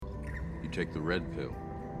take the red pill,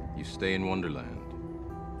 you stay in Wonderland.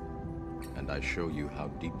 And I show you how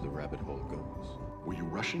deep the rabbit hole goes. Were you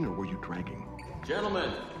rushing or were you dragging? Gentlemen,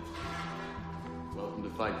 welcome to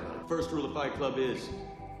Fight Club. First rule of Fight Club is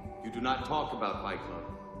you do not talk about Fight Club.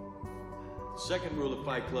 Second rule of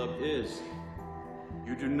Fight Club is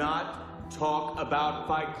you do not talk about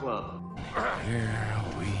Fight Club. Here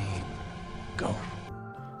we go.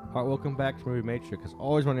 All right, welcome back to Movie Matrix. As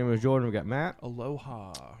always, my name is Jordan. We got Matt.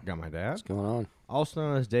 Aloha. Got my dad. What's going on? Also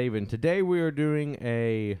known as David. Today we are doing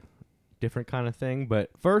a different kind of thing, but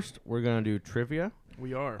first we're going to do trivia.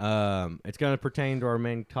 We are. It's going to pertain to our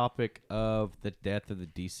main topic of the death of the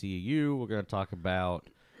DCEU. We're going to talk about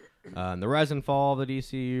the rise and fall of the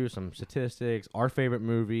DCEU, some statistics, our favorite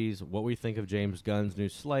movies, what we think of James Gunn's new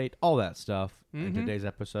slate, all that stuff in today's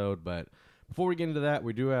episode. But before we get into that,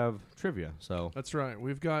 we do have trivia. So That's right.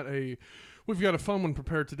 We've got a fun one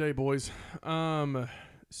prepared today, boys.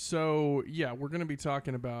 So yeah, we're going to be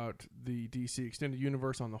talking about the DC Extended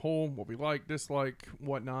Universe on the whole, what we like, dislike,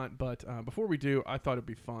 whatnot. But before we do, I thought it'd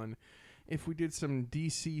be fun if we did some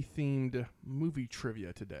DC themed movie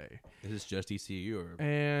trivia today. is this just DCEU? Or?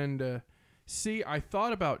 And see, I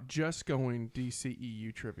thought about just going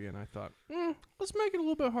DCEU trivia, and I thought, let's make it a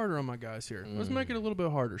little bit harder on my guys here. Let's make it a little bit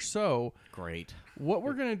harder. So Great. what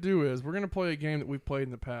we're going to do is we're going to play a game that we've played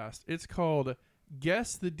in the past. It's called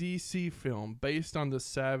Guess the DC Film based on the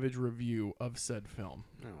Savage review of said film.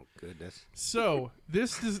 Oh, goodness. So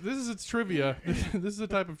this is its trivia. This is a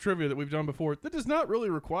type of trivia that we've done before that does not really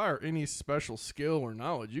require any special skill or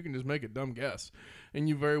knowledge. You can just make a dumb guess, and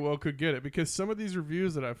you very well could get it, because some of these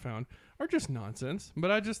reviews that I've found are just nonsense.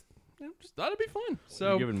 But I just thought it'd be fun. So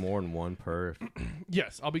You're giving more than one per.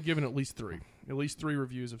 yes, I'll be giving at least three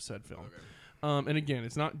reviews of said film. Okay. And again,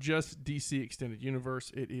 it's not just DC Extended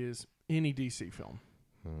Universe. It is any DC film.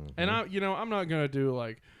 And I'm not gonna do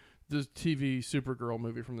like the TV Supergirl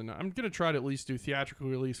movie from the night. I'm gonna try to at least do theatrically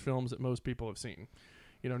released films that most people have seen.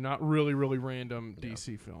 Not really random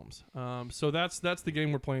DC films. So that's the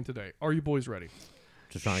game we're playing today. Are you boys ready?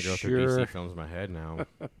 Just trying to go through DC films in my head now.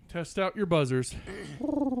 Test out your buzzers.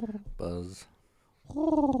 Buzz.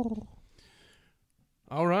 All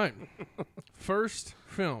right. First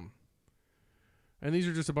film. And these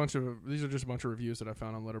are just a bunch of reviews that I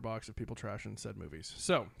found on Letterboxd of people trashing said movies.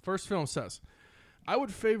 So, first film says, I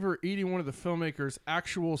would favor eating one of the filmmaker's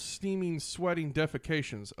actual steaming, sweating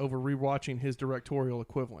defecations over rewatching his directorial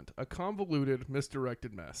equivalent. A convoluted,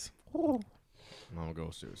 misdirected mess. I'm gonna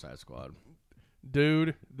go Suicide Squad.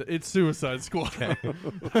 Dude, it's Suicide Squad.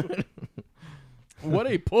 What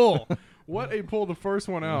a pull. What a pull, the first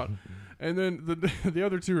one out. And then the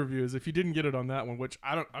other two reviews, if you didn't get it on that one, which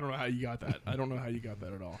I don't know how you got that. I don't know how you got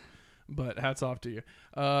that at all. But hats off to you.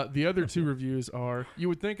 The other two reviews are, you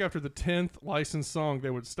would think after the 10th licensed song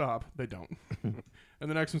they would stop. They don't. And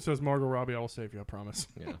the next one says, Margot Robbie, I will save you, I promise.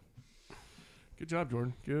 Yeah. Good job,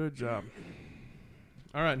 Jordan. Good job.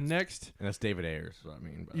 All right, next. And that's David Ayers, is what I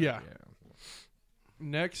mean. But Yeah.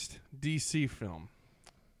 Next DC film.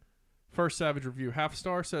 First Savage review, half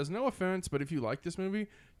star, says, no offense, but if you like this movie,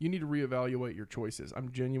 you need to reevaluate your choices.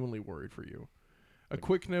 I'm genuinely worried for you. A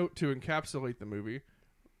quick note to encapsulate the movie.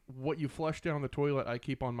 What you flush down the toilet, I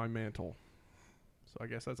keep on my mantle. So I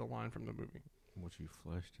guess that's a line from the movie. What you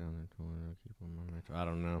flush down the toilet, keep on my mental. I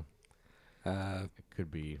don't know. It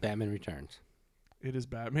could be Batman Returns. It is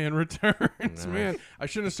Batman Returns. Nice. Man, I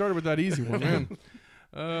shouldn't have started with that easy one, man.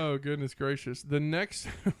 Oh, goodness gracious. The next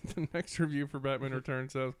review for Batman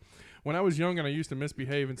Returns says, when I was young and I used to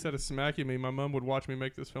misbehave, instead of smacking me, my mom would watch me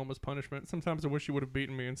make this film as punishment. Sometimes I wish she would have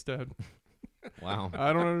beaten me instead. Wow.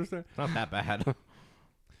 I don't understand. It's not that bad.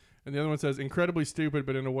 And the other one says, incredibly stupid,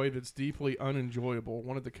 but in a way that's deeply unenjoyable.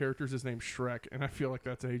 One of the characters is named Shrek, and I feel like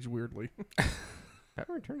that's aged weirdly.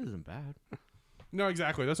 Batman Returns isn't bad. No,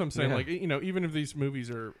 exactly. That's what I'm saying. Yeah. Like, even if these movies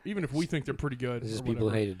are, even if we think they're pretty good, Just or people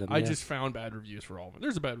whatever, hated them. I yeah. just found bad reviews for all of them.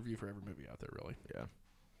 There's a bad review for every movie out there, really. Yeah.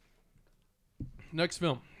 Next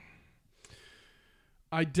film.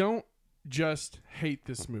 I don't just hate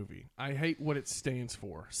this movie. I hate what it stands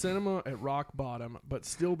for. Cinema at rock bottom, but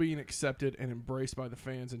still being accepted and embraced by the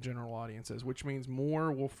fans and general audiences, which means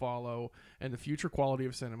more will follow, and the future quality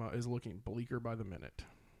of cinema is looking bleaker by the minute.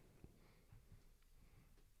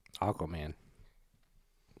 Aquaman.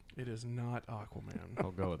 It is not Aquaman.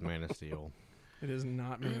 I'll go with Man of Steel. It is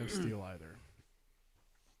not Man of Steel either.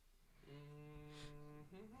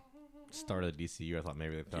 Start of the DCU, I thought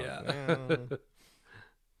maybe they thought. Yeah.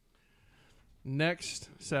 Next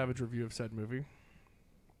Savage review of said movie.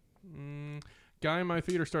 Guy in my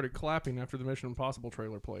theater started clapping after the Mission Impossible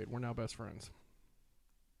trailer played. We're now best friends.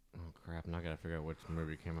 Oh crap! Now I gotta figure out which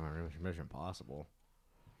movie came out. Mission Impossible.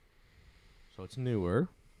 So it's newer.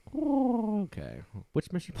 Okay.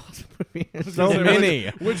 Which Mission Impossible movie? I was So gonna say, many.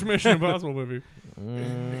 Which Mission Impossible movie?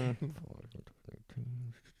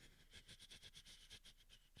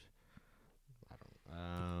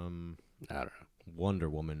 I don't know. Wonder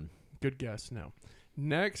Woman. Good guess. No.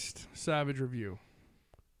 Next Savage review.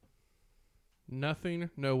 Nothing,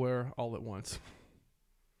 Nowhere, All at Once.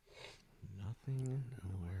 Nothing,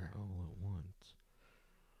 nowhere, all at once.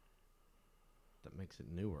 That makes it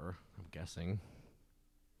newer, I'm guessing.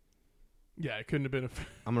 Yeah, it couldn't have been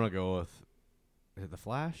I'm gonna go with. Is it The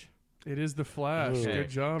Flash? It is The Flash. Okay. Good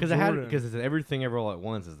job, Because Jordan. it's Everything Ever All at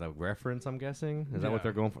Once is the reference. I'm gussing. Is that what Yeah.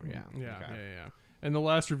 they're going for? Yeah. Yeah, Okay. yeah. And the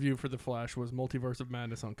last review for The Flash was Multiverse of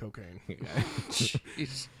Madness on cocaine.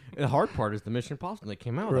 Jeez. The hard part is the Mission Impossible. They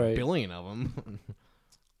came out with Right. 1 billion of them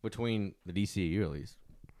between the DCEU at least.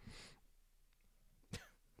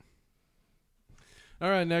 All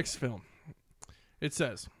right, next film. It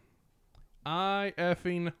says, I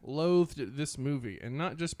effing loathed this movie, and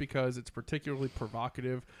not just because it's particularly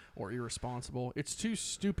provocative or irresponsible. It's too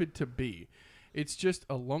stupid to be. It's just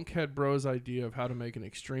a lunkhead bro's idea of how to make an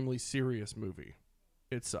extremely serious movie.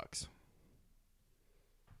 It sucks.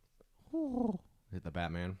 Is it the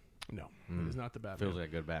Batman? No, it is not the Batman. Feels like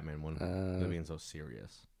a good Batman one. They're being so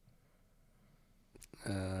serious.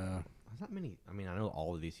 There's not many. I mean, I know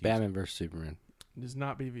all of these. Batman vs Superman. It is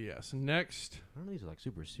not BVS. Next. None of these are like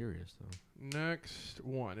super serious though. Next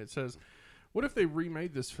one. It says, what if they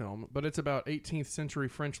remade this film, but it's about 18th century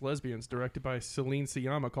French lesbians, directed by Céline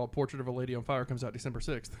Sciamma, called Portrait of a Lady on Fire, comes out December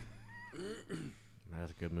 6th.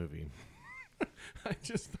 That's a good movie. I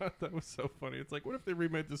just thought that was so funny. It's like, what if they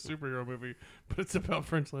remade this superhero movie, but it's about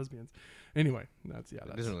French lesbians? Anyway,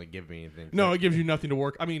 It doesn't really give me anything. No, it gives you nothing to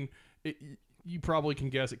work. I mean, you probably can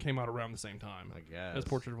guess it came out around the same time I guess. as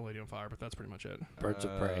Portrait of a Lady on Fire, but that's pretty much it. Birds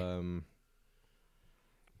of Prey.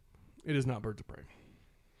 It is not Birds of Prey.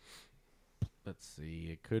 Let's see.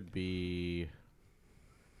 It could be.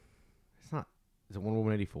 It's not. Is it Wonder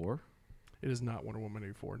Woman 84? It is not Wonder Woman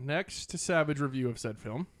 84. Next to Savage review of said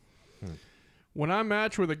film. When I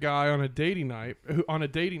match with a guy on a dating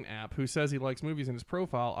app who says he likes movies in his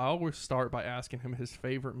profile, I always start by asking him his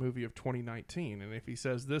favorite movie of 2019, and if he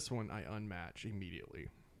says this one, I unmatch immediately.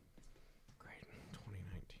 Great.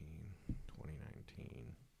 2019.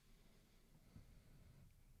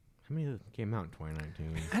 How many came out in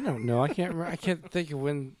 2019? I don't know. I can't. I can't think of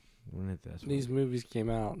when When did this? these movies came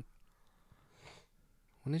out.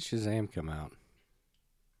 When did Shazam come out?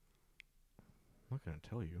 I'm not gonna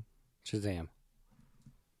tell you. Shazam.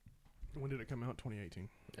 When did it come out? 2018.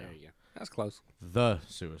 There you go. That's close. The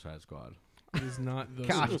Suicide Squad. It is not the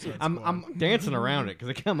Gosh, Suicide I'm Squad. dancing around it because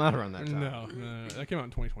it came out around that time. No, that came out in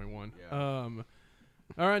 2021. Yeah.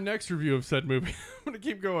 All right, next review of said movie. I'm gonna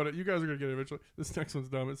keep going. You guys are gonna get it eventually. This next one's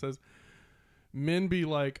dumb. It says, "Men be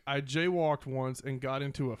like, I jaywalked once and got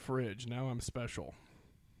into a fridge. Now I'm special."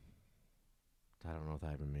 I don't know what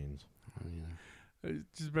that even means.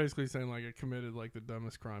 It's just basically saying like I committed like the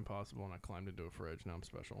dumbest crime possible and I climbed into a fridge. Now I'm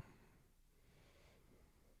special.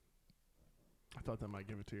 I thought that might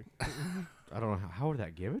give it to you I don't know how would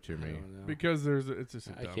that give it to me. because it's just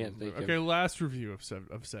a I dumb can't think of- Okay, last review of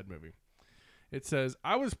said movie. It says,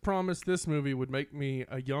 I was promised this movie would make me,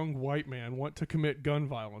 a young white man, want to commit gun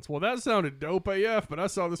violence. Well, that sounded dope AF, but I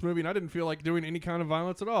saw this movie and I didn't feel like doing any kind of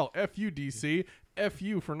violence at all. F you, DC. F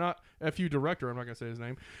you director, I'm not going to say his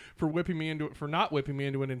name, for not whipping me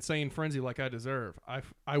into an insane frenzy like I deserve.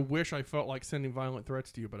 I wish I felt like sending violent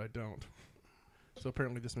threats to you, but I don't. So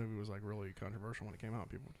apparently this movie was like really controversial when it came out.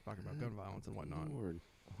 People were talking about gun violence and whatnot. Lord.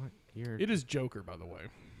 What year? It is Joker, by the way.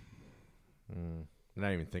 I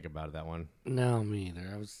didn't even think about it, that one. No, me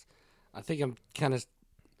either. I think I'm kind of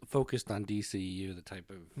focused on DCEU, the type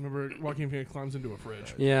of. Remember, Joaquin Phoenix climbs into a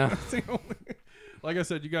fridge. Yeah. That's the only. Like I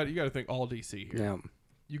said, you got to think all DC here. Yeah.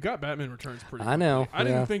 You got Batman Returns pretty. I know, quickly. I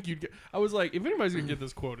didn't yeah. think you'd get. I was like, if anybody's gonna get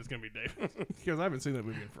this quote, it's gonna be Dave because I haven't seen that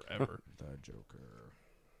movie in forever. The Joker.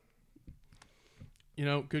 You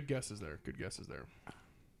know, good guesses there. Good guesses there.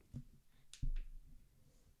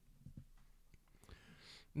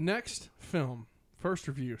 Next film, first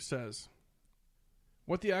review says,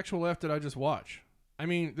 "What the actual F did I just watch? I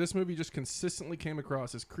mean, this movie just consistently came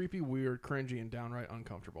across as creepy, weird, cringy, and downright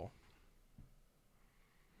uncomfortable."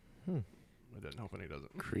 It doesn't help any, does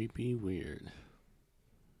it? Creepy, weird.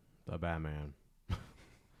 The Batman.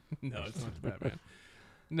 No, it's not the Batman.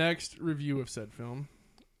 Next review of said film.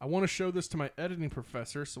 I want to show this to my editing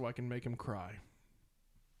professor so I can make him cry.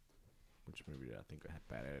 Which movie did I think had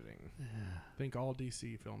bad editing? Think all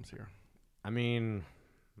DC films here. I mean,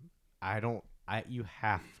 you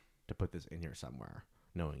have to put this in here somewhere.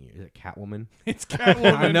 knowing you. Is it Catwoman? It's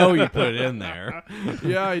Catwoman. I know you put it in there.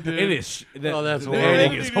 Yeah, I did. It is. Oh, that's the horrible.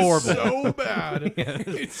 editing is horrible. So bad. Yes.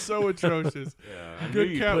 It's so atrocious. Yeah, I knew Good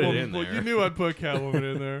you put it in Catwoman. Look, there. you knew I'd put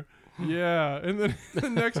Catwoman in there. Yeah, and then the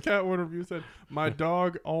next Catwoman review said, "My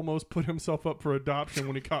dog almost put himself up for adoption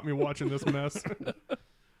when he caught me watching this mess."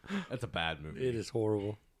 That's a bad movie. It is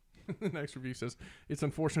horrible. The next review says, "It's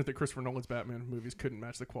unfortunate that Christopher Nolan's Batman movies couldn't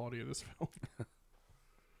match the quality of this film."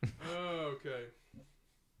 Okay.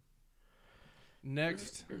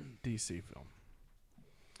 Next DC film.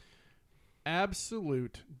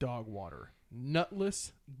 Absolute dog water.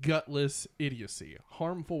 Nutless, gutless idiocy.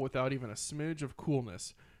 Harmful without even a smidge of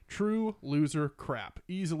coolness. True loser crap.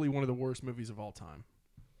 Easily one of the worst movies of all time.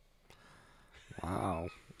 Wow.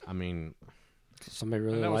 I mean, Somebody And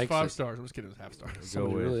really that was likes 5 it. stars. I'm just kidding. It was half stars.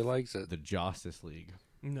 Somebody with really likes it. the Justice League.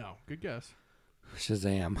 No. Good guess.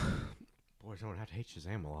 Shazam. Boy, someone had to hate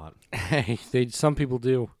Shazam a lot. Hey, some people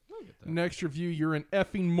do. Next review. You're an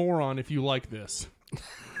effing moron if you like this.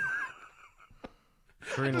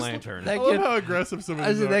 Green Lantern. That I love could- how aggressive some of I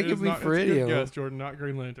these said are. that It could is be not- for it's a any good of them. guess, Jordan. Not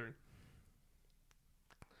Green Lantern.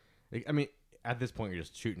 I mean, at this point, you're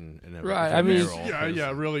just shooting in a Right, in a I mean- barrel, Yeah, 'cause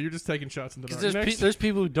yeah, really. You're just taking shots in the 'Cause dark. there's, Next, there's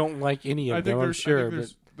people who don't like any I of think them, I'm there's, sure. I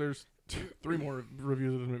think there's 3 more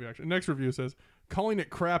reviews of this movie, actually. Next review says, "Calling it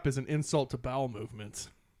crap is an insult to bowel movements."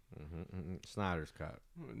 Snyder's cut.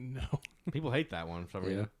 No. People hate that one for some Yeah.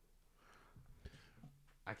 reason.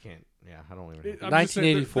 I can't. Yeah, I don't even. I'm just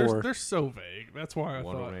saying, 1984. they're so vague. That's why I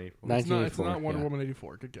Wonder thought. Woman 84. It's not 1984, Wonder yeah. Woman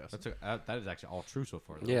 84. Good guess. That is actually all true so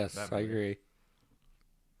far. Though. Yes, That I movie. agree.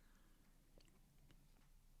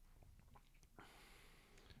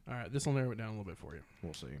 All right, this will narrow it down a little bit for you.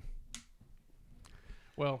 We'll see.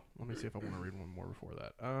 Well, let me see if I want to read one more before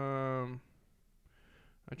that.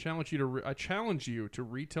 I challenge you to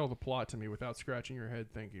retell the plot to me without scratching your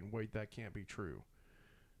head, thinking, "Wait, that can't be true."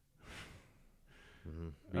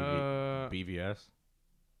 BVS.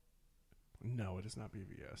 No, it is not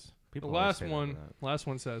BVS. People The always last say that one, for that. last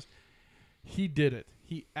one says, "He did it.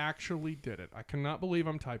 He actually did it. I cannot believe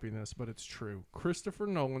I'm typing this, but it's true. Christopher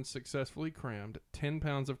Nolan successfully crammed 10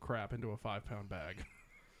 pounds of crap into a 5-pound bag."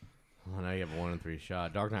 Well, now you have a 1 in 3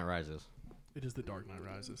 shot. Dark Knight Rises. It is The Dark Knight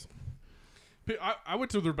Rises. I went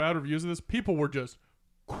to their bad reviews of this. People were just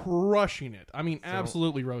crushing it. I mean,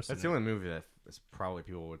 absolutely roasting That's the it. only movie that is probably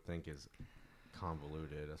people would think is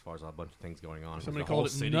convoluted as far as a bunch of things going on. 'cause Somebody the whole called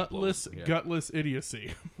it city nutless, blows- yeah. gutless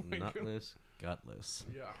idiocy. Nutless, gutless.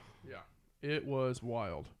 Yeah. It was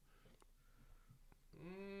wild.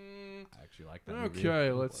 I actually like that movie.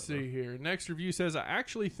 Okay, let's Whatever. see here. Next review says, "I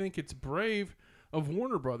actually think it's brave of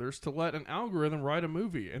Warner Brothers to let an algorithm write a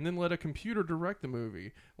movie and then let a computer direct the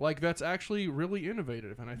movie. Like, that's actually really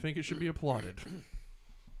innovative, and I think it should be applauded."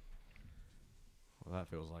 Well, that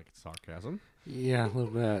feels like it's sarcasm. Yeah, a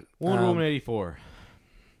little bit. Wonder Woman 84.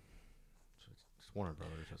 So it's Warner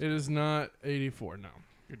Brothers. It is not 84, no.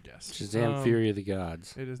 Good guess. Shazam, Fury of the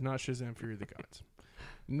Gods. It is not Shazam, Fury of the Gods.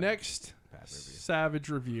 Next Bad movie. savage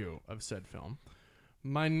review of said film.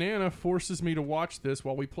 "My Nana forces me to watch this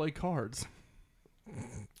while we play cards."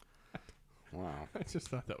 Wow. I just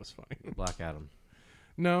thought that was funny. Black Adam.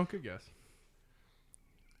 No, good guess.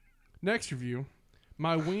 Next review.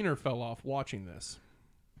 "My wiener fell off watching this."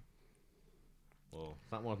 Well,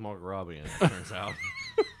 it's not one with Margot Robbie in it, it turns out.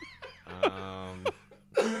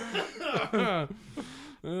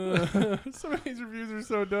 Some of these reviews are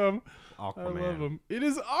so dumb. Aquaman. I love them. It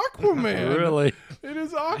is Aquaman. Really? It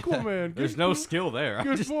is Aquaman. There's Good no pull. skill there. I'm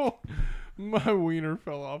Good just- pull. My wiener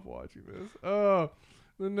fell off watching this. The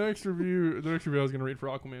next review I was going to read for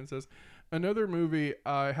Aquaman says, "Another movie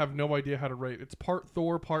I have no idea how to rate. It's part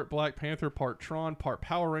Thor, part Black Panther, part Tron, part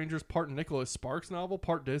Power Rangers, part Nicholas Sparks novel,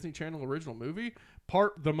 part Disney Channel original movie,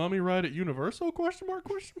 part The Mummy ride at Universal, question mark.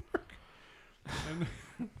 And,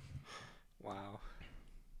 Wow.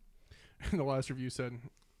 and the last review said,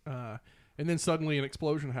 "And then suddenly an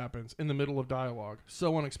explosion happens in the middle of dialogue.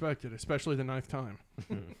 So unexpected, especially the 9th time."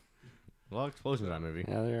 A lot of explosions in that movie.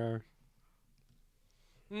 Yeah, there are.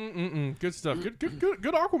 Good stuff. Good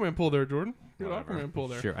Aquaman pull there, Jordan. Good Whatever. Aquaman pull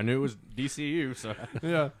there. Sure, I knew it was DCEU, so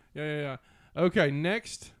Yeah. Okay,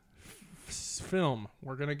 next film.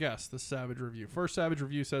 We're gonna guess the Savage review. First Savage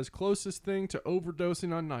review says, "Closest thing to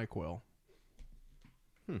overdosing on NyQuil."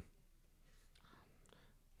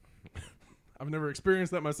 I've never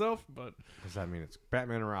experienced that myself, but does that mean it's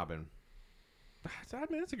Batman and Robin? I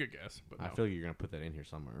mean, it's a good guess. But I no. feel like you're gonna put that in here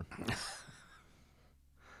somewhere.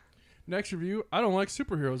 Next review. "I don't like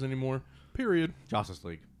superheroes anymore. Period." Justice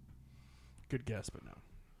League. Good guess, but no.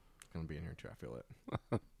 It's gonna be in here too. I feel it.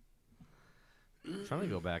 I'm trying to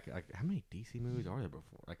go back. Like, how many DC movies are there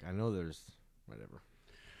before? Like, I know there's whatever.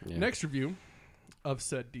 Yeah. Next review of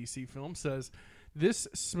said DC film says, "This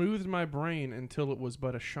smoothed my brain until it was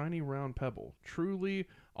but a shiny round pebble. Truly,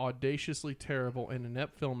 audaciously terrible and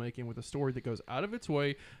inept filmmaking with a story that goes out of its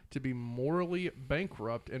way to be morally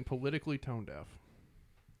bankrupt and politically tone deaf."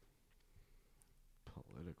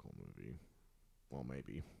 Political movie. Well,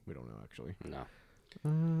 maybe. We don't know, actually. No.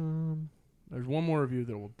 There's one more review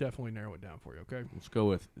that will definitely narrow it down for you, okay? Let's go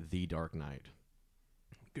with The Dark Knight.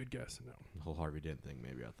 Good guess. No. The whole Harvey Dent thing,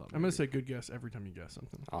 maybe. I thought. I'm going to say good guess every time you guess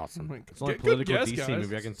something. Awesome. Like, It's the only good political guess, DC guys.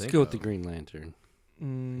 movie I can Let's think go of. with the Green Lantern.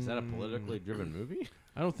 Is that a politically driven movie?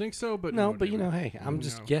 I don't think so, but No, but you whatever. know, hey, I'm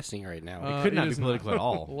just No. guessing right now. It could not is be political at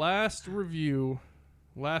all. Last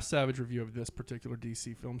Savage review of this particular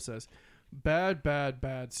DC film says, bad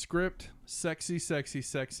script,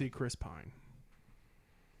 sexy Chris Pine.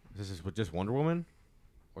 This is with just Wonder Woman?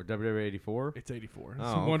 Or WWE 84? It's 84. It's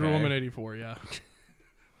Oh, Wonder okay. Woman 84, yeah.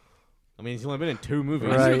 I mean, he's only been in 2 movies.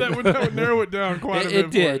 I Right. knew that would narrow it down quite a bit.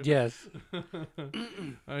 It did, for you. yes.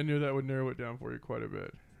 I knew that would narrow it down for you quite a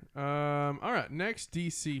bit. All right, next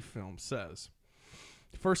DC film says,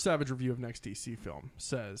 first Savage review of next DC film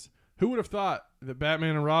says, "Who would have thought that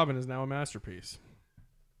Batman and Robin is now a masterpiece?"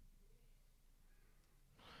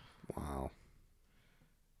 Wow.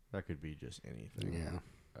 That could be just anything. Yeah.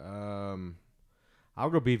 I'll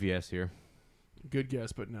go BVS here. Good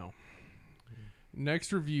guess, but no.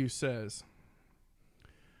 Next review says,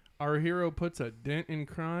 "Our hero puts a dent in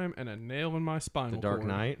crime and a nail in my spinal The Dark cord."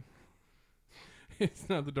 Knight. It's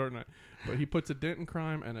not The Dark Knight, but he puts a dent in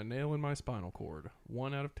crime and a nail in my spinal cord.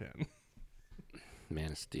 1 out of 10.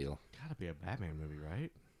 Man of Steel. Gotta be a Batman movie,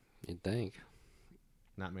 right? You'd think.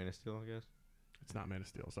 Not Man of Steel, I guess. It's not Man of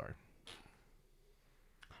Steel, sorry.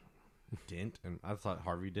 Dent, and I thought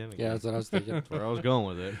Harvey Dent. Yeah, that's what I was thinking. That's where I was going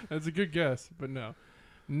with it. That's a good guess, but no.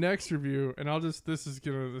 Next review, and this is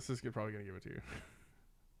probably gonna give it to you.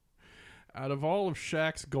 Out of all of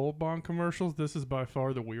Shaq's Gold Bond commercials, this is by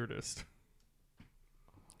far the weirdest.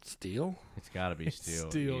 Steel? It's gotta be Steel.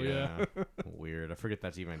 Steel, yeah. Weird. I forget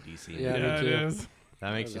that's even a DC. Yeah, movie. me it too. is.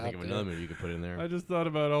 That makes That you was think of out another there. movie you could put in there. I just thought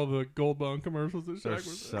about all the Gold Bond commercials that They're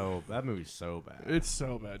Shaq was. that movie's so bad. It's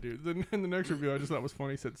so bad, dude. Then in the next review, I just thought was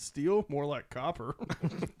funny. He said, "Steel, more like copper."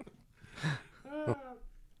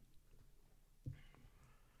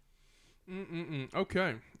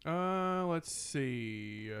 Okay. Let's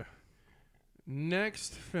see.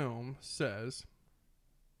 Next film says,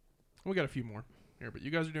 we got a few more here, but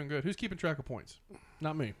you guys are doing good. Who's keeping track of points?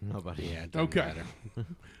 Not me. Nobody. Yeah, it doesn't Okay. matter.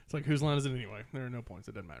 It's like, whose line is it anyway? There are no points.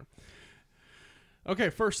 It doesn't matter. Okay,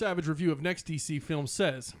 first Savage review of next DC film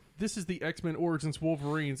says, "This is the X-Men Origins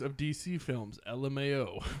Wolverines of DC films,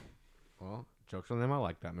 LMAO." Well, jokes on them. I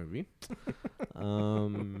like that movie.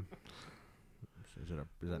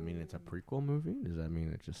 Does that mean it's a prequel movie? Does that mean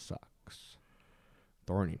it just sucks?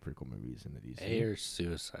 There aren't any prequel movies in the DC. Air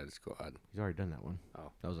Suicide Squad. He's already done that one.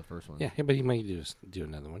 Oh. That was the first one. Yeah, but he might do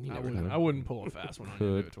another one. You I never wouldn't, know. I wouldn't pull a fast one on you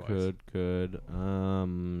and do it twice. Could.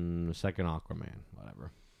 Second Aquaman.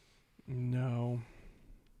 Whatever. No.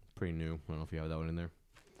 Pretty new. I don't know if you have that one in there.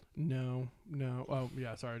 No. Oh,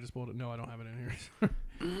 yeah, sorry, I just pulled it. No, I don't have it in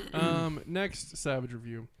here. Next Savage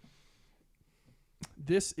review.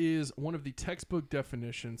 This is one of the textbook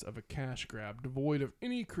definitions of a cash grab, devoid of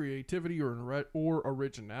any creativity or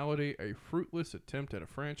originality, a fruitless attempt at a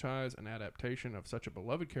franchise and adaptation of such a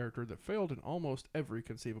beloved character that failed in almost every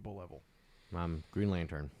conceivable level. Green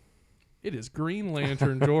Lantern. It is Green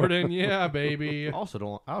Lantern, Jordan. Yeah, baby. I also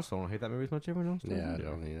don't hate that movie as much as everyone else does. Yeah, I either.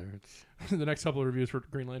 don't either. It's The next couple of reviews for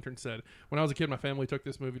Green Lantern said, "When I was a kid, my family took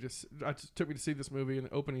this movie took me to see this movie, and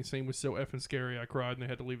the opening scene was so effing scary, I cried, and they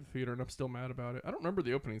had to leave the theater, and I'm still mad about it." I don't remember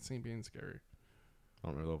the opening scene being scary. I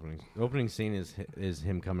don't remember the opening. The opening scene is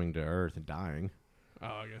him coming to Earth and dying. Oh,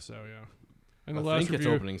 I guess so, yeah. And I the last think it's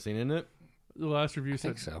review, opening scene, isn't it? the last review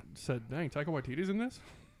think said, so. said, "Dang, Taika Waititi's in this?"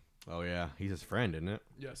 Oh yeah, he's his friend, isn't it?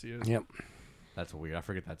 Yes, he is. Yep. That's weird. I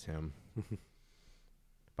forget that's him.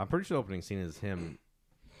 But I'm pretty sure the opening scene is him.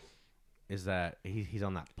 Is that he's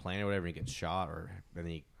on that plane or whatever, and he gets shot, and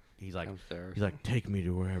then he's like, Comes there. take me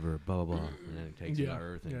to wherever, blah blah blah, and then he takes him Yeah. to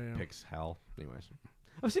Earth and Yeah, yeah. picks hell. Anyways,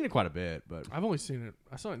 I've seen it quite a bit, but I've only seen it.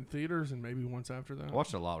 I saw it in theaters and maybe once after that. I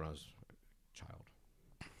watched it a lot when I was a child.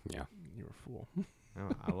 Yeah. You were a fool.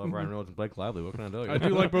 I love Ryan Reynolds and Blake Lively. What can I tell you? I do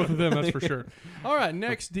like both of them, that's for sure. All right,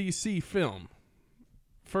 next DC film.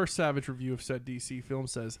 First Savage review of said DC film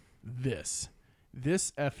says, This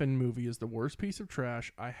effing movie is the worst piece of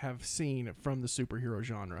trash I have seen from the superhero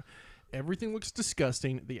genre. Everything looks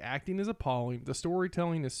disgusting. The acting is appalling. The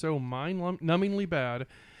storytelling is so mind-numbingly bad.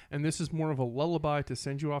 And this is more of a lullaby to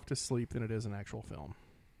send you off to sleep than it is an actual film.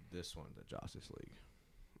 This one, the Justice League.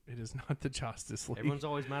 It is not the Justice League. Everyone's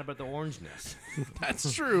always mad about the orangeness.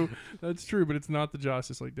 That's true. That's true, but it's not the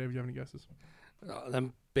Justice League. Dave, do you have any guesses?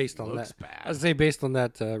 Then based on Looks that, bad. I'd say based on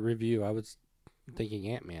that review, I was thinking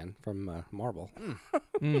Ant-Man from Marvel.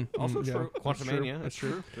 Also yeah, true. Quantumania. That's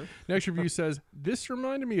true. Next review says, this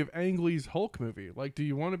reminded me of Ang Lee's Hulk movie. Like, do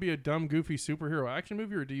you want to be a dumb, goofy superhero action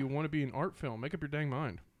movie, or do you want to be an art film? Make up your dang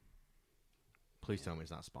mind. Please tell me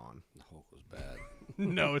it's not Spawn. The Hulk was bad.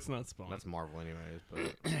 No, it's not Spawn. That's Marvel anyways, but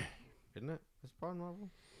isn't it? Is Spawn Marvel?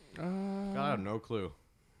 Uh, God, I have no clue.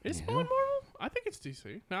 is Spawn Marvel? I think it's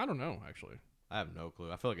DC. No, I don't know, actually. I have no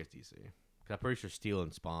clue. I feel like it's DC. Because I'm pretty sure Steel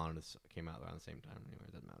and Spawn came out around the same time anyway.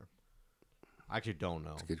 It doesn't matter. I actually don't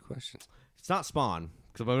know. That's a good question. It's not Spawn.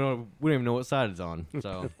 Because we don't even know what side it's on.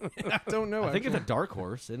 So I don't know. I think it's a dark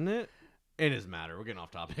horse, isn't it? It doesn't matter. We're getting off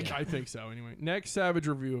topic. I think so, anyway. Next Savage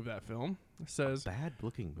review of that film says, Bad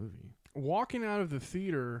looking movie. walking out of the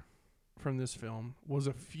theater from this film was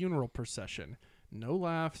a funeral procession. No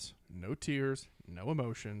laughs, no tears, no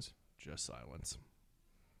emotions, just silence.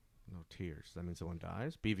 No tears. That means someone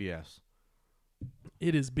dies? BVS.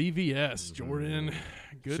 It is BVS, Jordan.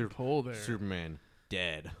 Good pull there. Superman.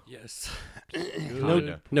 Dead. Yes.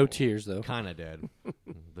 Kinda. No tears though. Kind of dead.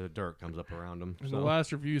 The dirt comes up around him. And So. the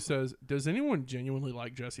last review says, does anyone genuinely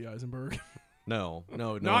like Jesse Eisenberg? No.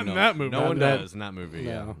 Not in that movie. No one That- does in that movie. no.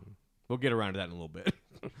 Yeah. We'll get around to that in a little bit.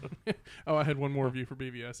 Oh, I had one more review for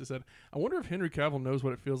BVS. It said, I wonder if Henry Cavill knows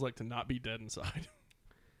what it feels like to not be dead inside.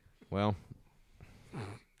 Well,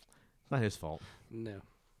 it's not his fault. No.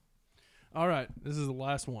 All right, this is the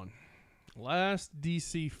last one. Last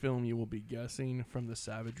DC film you will be guessing from the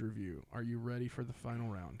Savage review. Are you ready for the final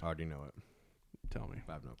round? I already know it. Tell me.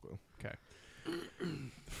 I have no clue. Okay.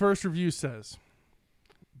 The first review says,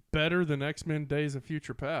 better than X-Men Days of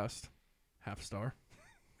Future Past. Half star.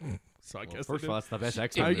 So I Well, guess first they of all, didn't- it's the best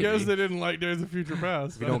X-Men I movie. guess they didn't like Days of Future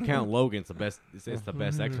Past. If you don't count Logan, it's the best. It's the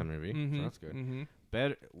best X-Men movie. Mhm, So that's good. mhm.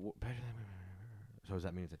 Better than. So does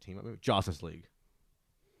that mean it's a team up movie? Justice League.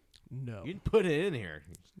 No. You didn't put it in here.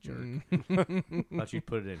 You jerk. Mm. Thought you'd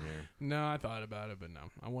put it in here. No, I thought about it, but no.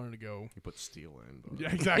 I wanted to go. You put Steel in. But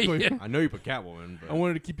Yeah, exactly. I know you put Catwoman, but I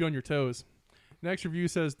wanted to keep you on your toes. Next review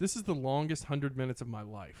says, this is the longest 100 minutes of my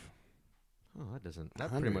life. oh, that doesn't. That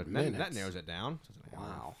pretty much 100 that minutes. narrows it down. So it's an hour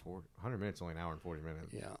and Wow. 100 minutes, only an hour and 40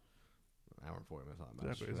 minutes. Yeah. An hour and 40 minutes, not much.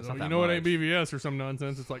 Exactly. That's So not you that know it ain't much. BVS or some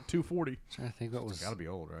nonsense. It's like 240. Trying to think what was. It's gotta be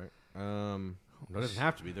old, right? No, it doesn't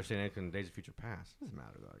have to be. They're saying anything in Days of Future Past. Doesn't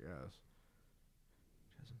matter though, I guess.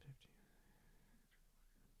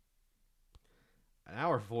 2015. An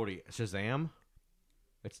hour 40. Shazam.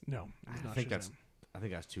 It's. No, it's I not think Shazam. I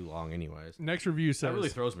think that's too long, anyways. Next review says, That really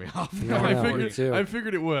throws me off. Yeah, I I know, me figured, too. I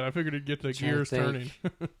figured it would. I figured it'd get the Trying to gears think. turning.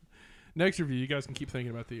 Next review, you guys can keep thinking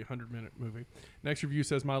about the 100-minute movie. Next review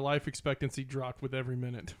says, my life expectancy dropped with every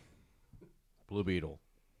minute. Blue Beetle.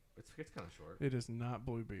 It's kind of short. It is not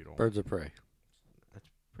Blue Beetle. Birds of Prey. That's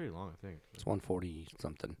pretty long, I think. It's 140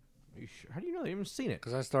 something. Are you sure? How do you know they haven't seen it?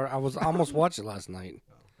 Because I was almost watched it last night.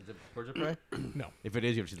 Is it Birds of Prey? No. If it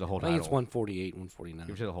is, you have to see the whole I title. think it's 148, You have to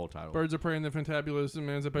 149. see the whole title. Birds of Prey and the Fantabulous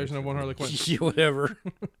Emancipation of One Harley Quinn. Yeah, whatever.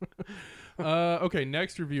 Okay,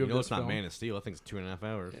 next review You of know this it's not film. Man of Steel. I think it's 2.5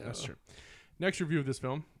 hours. Yeah. That's true. Next review of this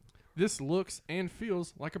film. This looks and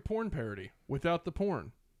feels like a porn parody without the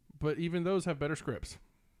porn, but even those have better scripts.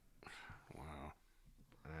 Wow.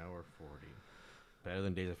 An hour 40. Better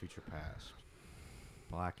than Days of Future Past.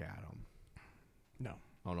 Black Adam. No,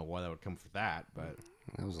 I don't know why that would come for that, but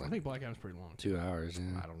That was I like think Black Adam's pretty long. 2 hours.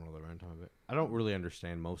 Yeah. I don't know the runtime of it. I don't really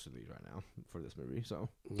understand most of these right now for this movie, so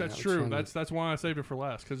That's I'm true. trying to- That's why I saved it for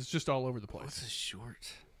last because it's just all over the What's place. this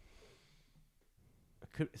short?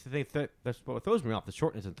 that's what throws me off. The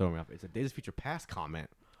shortness doesn't throw me off. It's a Days of Future Past comment.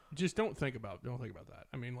 Just don't think about that.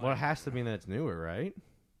 I mean, like, Well, it has to mean that it's newer, right?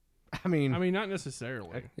 I mean, not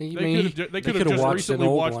necessarily. You They mean, could they have could've just watched recently an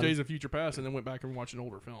old watched one. Days of Future Past and then went back and watched an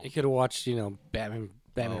older film. You could have watched, Batman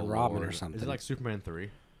oh, and Robin or Lord. something. Is it like Superman 3?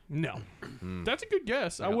 No, that's a good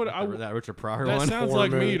guess. I Like would. that Richard Pryor That one. sounds Horror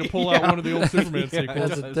like me movie. to pull out one of the old Superman Yeah,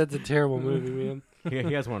 sequels. that's a terrible movie, man. Yeah,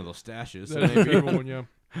 he has one of those stashes. So That's a maybe. terrible one, yeah.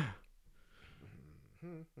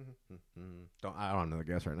 I don't have another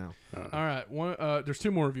guess right now. All right, there's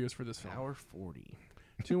two more reviews for this film. Hour 40.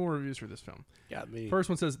 Two more reviews for this film. Got me. First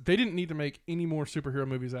one says they didn't need to make any more superhero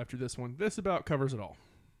movies after this one. This about covers it all.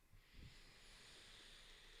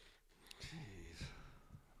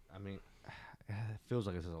 I mean, it feels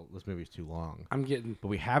like this movie's too long. I'm getting But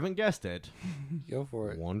we haven't guessed it. go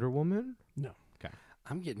for it. Wonder Woman? No.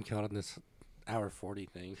 I'm getting caught on this hour 40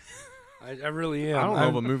 thing. I really am. I don't know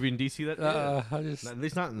of a movie in DC that I just At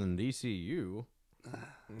least not in the DCEU.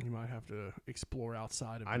 You might have to explore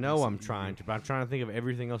outside of. I the know I'm DCEU. trying to, but I'm trying to think of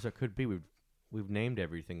everything else that could be. We've named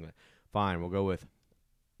everything. Fine, we'll go with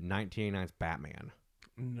 1989's Batman.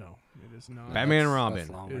 No, it is not. Batman and That's Robin.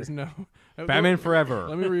 longer. It is no. Batman Forever.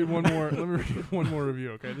 Let me read one more. Let me read one more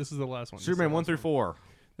review. Okay, this is the last one. This is Superman the 1 last through one. 4.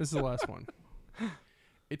 This is the last one.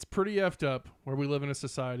 It's pretty effed up where we live in a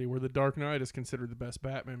society where The Dark Knight is considered the best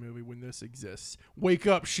Batman movie when this exists. Wake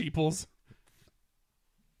up, sheeples.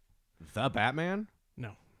 The Batman?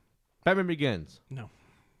 No, Batman Begins. no.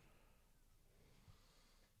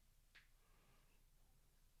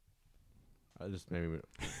 Just maybe.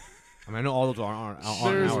 I mean, I know all those are on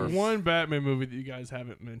There's ours. one Batman movie that you guys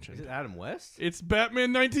haven't Is mentioned. it Adam West? It's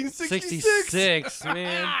Batman 1966. 66,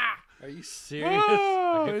 man. Are you serious?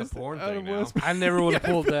 Oh, I get the it's porn Adam thing now. West. I never would have Yeah,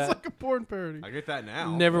 it pulled feels that. like a porn parody. I get that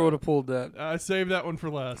now. Never would have pulled that. I saved that one for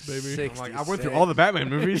last, baby. Six. I'm like, I went through all the Batman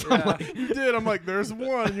movies. I'm like, You did. I'm like, there's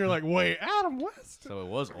one. And you're like, wait, Adam West? so it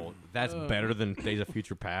was old. That's better than Days of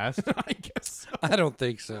Future Past. I guess so. I don't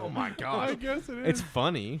think so. Oh my I gosh. guess it is. It's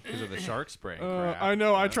funny because of the shark spray. crap. I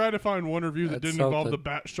know. I tried to find one review that That's didn't involve the something.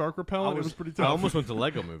 bat shark repellent. It was pretty I tough. almost went to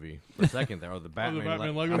Lego Movie for a second there. Or the Batman,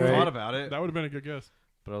 Batman Lego. Lego I movie? thought about it, That would have been a good guess.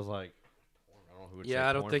 but I was like, I don't know who would say Yeah,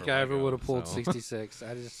 I don't porn think for I ever Lego, would have pulled so. 66.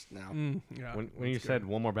 I just, no. Yeah. When you that's said good.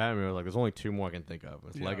 one more Batman, I was like, there's only two more I can think of.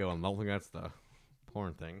 It's Yeah. Lego, and I don't think that's the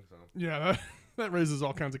porn thing. So Yeah, that raises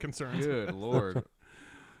all kinds of concerns. good lord.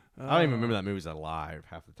 I don't even remember that movie's alive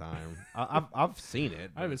half the time. I've seen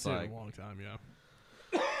it. I haven't it's seen like, it in a long time,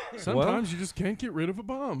 yeah. Sometimes you just can't get rid of a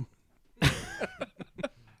bomb.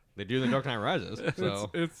 They do in The Dark Knight Rises. So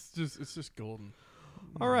It's just golden.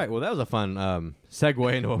 all right, well that was a fun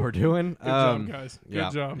segue into what we're doing. Good job, guys.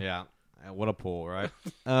 Good job. Yeah, what a pull, right?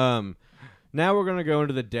 Now we're gonna go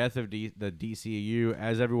into the death of the DCEU.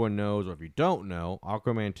 As everyone knows, or if you don't know,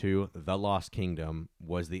 Aquaman 2: The Lost Kingdom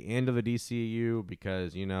was the end of the DCEU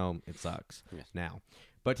because it sucks now.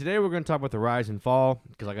 But today we're going to talk about the rise and fall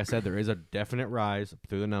because, like I said, there is a definite rise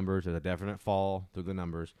through the numbers. There's a definite fall through the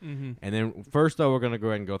numbers. Mm-hmm. And then first, though, we're going to go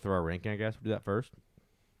ahead and go through our ranking. I guess we'll do that first.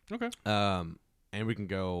 Okay. And we can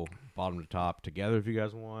go bottom to top together if you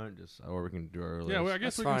guys want, or we can do our list. Yeah, well, I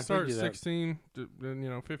guess That's we fine. can We start can do that. 16,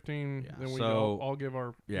 then 15, Yeah, then we so- all give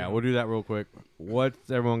our... Yeah, we'll do that real quick.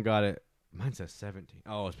 What's everyone got it? Mine says 17.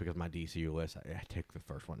 Oh, it's because my DCU list. I take the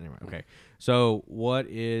first one anyway. Okay, so what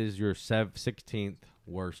is your 16th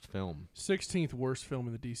worst film? 16th worst film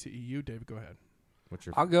in the DCEU. David, go ahead. What's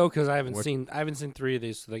your? I'll go because I haven't What- seen 3 of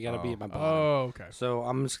these, so they got to be Oh. at my bottom. Oh, okay. So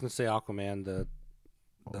I'm just gonna say Aquaman, the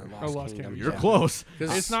Lost Kingdom. You're yeah. close.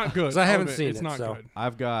 It's not good. 'Cause I haven't I'll admit, seen it's it, not so- good.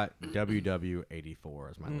 I've got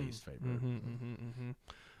WW84 as my least favorite.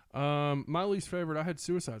 My least favorite, I had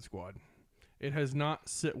Suicide Squad. It has not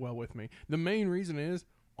sit well with me. The main reason is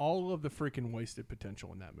all of the freaking wasted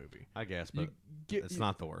potential in that movie. I guess, You but get- it's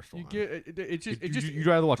not the worst You one. get it just You'd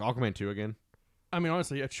rather watch Aquaman 2 again? I mean,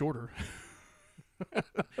 honestly, yeah, it's shorter.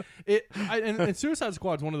 And Suicide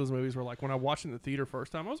Squad is one of those movies where, like, when I watched it in the theater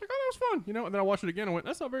first time, I was like, "Oh, that was fun," and then I watched it again. I went,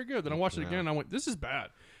 "That's not very good." Then I watched it again, and I went, "This is bad."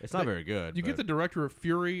 It's not Like, very good. You get the director of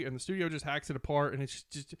Fury, and the studio just hacks it apart, and it's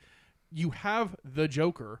just you have the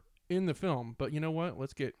Joker in the film, but you know what?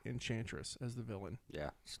 Let's get Enchantress as the villain.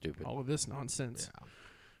 Yeah, stupid. All of this nonsense.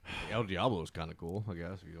 El Diablo is kind of cool, I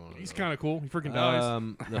guess. If you want He's kind of cool. He freaking dies.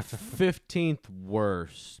 The 15th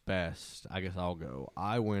worst, best. I guess I'll go.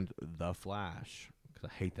 I went The Flash because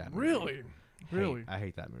I hate that movie. Really? I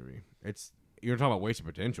hate that movie. You're talking about wasted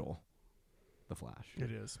potential. The Flash.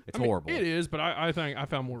 It is. It's I mean, horrible. It is, but I think I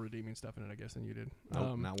found more redeeming stuff in it, I guess, than you did.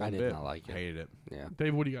 Nope, not one I did bit. not like it. Hated it. Yeah.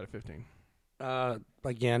 Dave, what do you got at 15?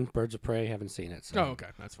 Again, Birds of Prey. Haven't seen it. So. Oh, okay.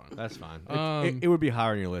 That's fine. That's fine. Um, It would be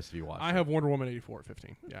higher on your list if you watched I it. have Wonder Woman 84 at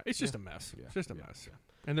 15. Yeah, it's just a mess. It's just a mess.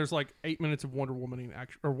 And there's like 8 minutes of Wonder Woman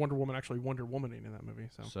actually Wonder Womaning in that movie.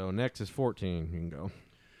 So So next is 14. You can go.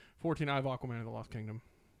 14, I have Aquaman and the Lost Kingdom.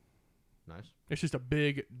 Nice. It's just a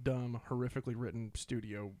big, dumb, horrifically written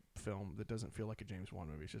studio film that doesn't feel like a James Wan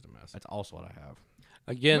movie. It's just a mess. That's also what I have.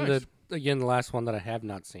 Again, Nice. the last one that I have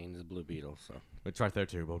not seen is Blue Beetle. So It's right there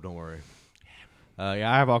too, but don't worry.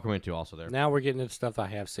 Yeah, I have Aquaman 2 also there. now we're getting into stuff I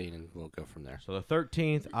have seen, and we'll go from there. So the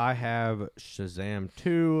 13th, I have Shazam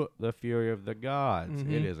 2, The Fury of the Gods.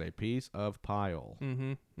 Mhm. It is a piece of pile.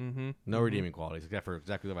 No redeeming qualities, except for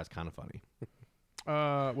exactly that's kind of funny.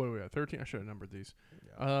 What do we got? 13? I should have numbered these.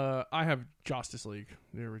 I have Justice League,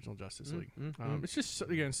 the original Justice League. It's just,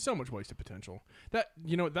 again, so much wasted potential. That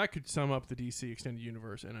could sum up the DC Extended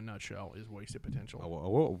Universe in a nutshell, is wasted potential.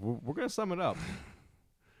 We're going to sum it up.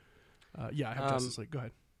 Yeah, I have Justice League. Go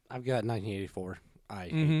ahead. I've got 1984.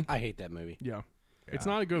 Mhm. I hate that movie. Yeah. It's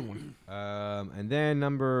not a good one. And then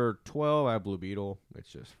number 12, I have Blue Beetle.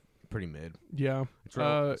 It's just pretty mid. Yeah.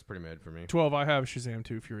 It's pretty mid for me. 12, I have Shazam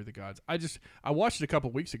 2, Fury of the Gods. I watched it a couple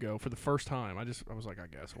of weeks ago for the first time. I was like, I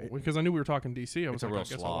guess. Because I knew we were talking DC. I was like, I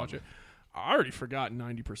guess I'll watch it. I already forgot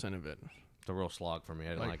 90% of it. It's a real slog for me.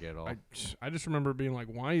 I didn't like it at all. I just remember being like,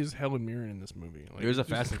 why is Helen Mirren in this movie? Like, There's a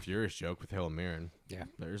Fast and Furious joke with Helen Mirren. Yeah.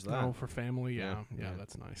 There's that. Oh, for family? Yeah, Yeah.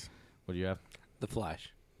 that's nice. What do you have? The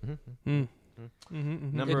Flash. Mm-hmm.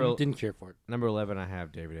 Didn't care for it. Number 11, I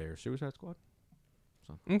have David Ayer's Suicide Squad.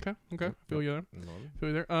 Okay. Feel you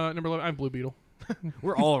there. Number 11, I have Blue Beetle.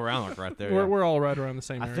 We're all around like right there. We're all right around the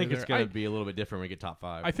same I area think it's there. going to be a little bit different when we get top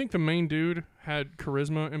 5. I think the main dude had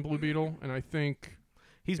charisma in Blue Beetle, and I think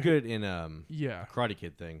He's good in Karate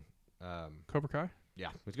Kid thing. Cobra Kai. Yeah,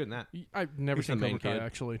 he's good in that. I've never He's seen the main Cobra Kai, kid.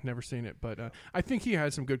 actually. Never seen it. But I think he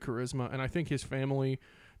had some good charisma, and I think his family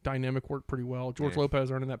dynamic worked pretry well. George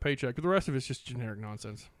Lopez earning that paycheck, but the rest of it's just generic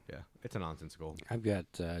nonsense. Yeah, it's a nonsensical. I've got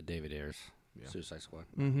David Ayer's Suicide Squad.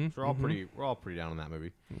 Mm-hmm. So we're all pretty down on that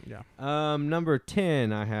movie. Yeah. Number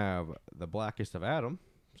 10, I have The Blackest of Adam.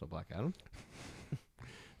 So Black Adam.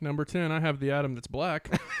 Number 10, I have the Atom that's black.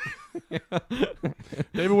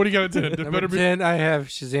 David, what do you got at 10? Number 10, I have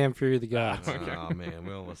Shazam Fury of the Gods. Oh man,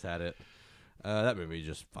 we almost had it. That movie is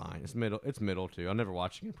just fine. It's middle too. I'm never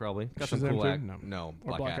watching it probably. Got some Shazam cool 2? No,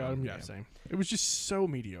 Or Black Adam. Yeah, same. It was just so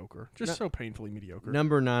mediocre. So painfully mediocre.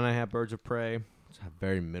 Number 9, I have Birds of Prey. It's a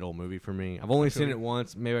very middle movie for me. I've only seen it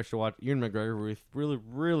once. Maybe I should watch. Ewan McGregor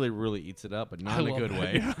really eats it up, but not in a good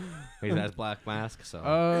way. Yeah. He has Black Mask.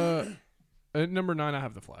 So at number 9, I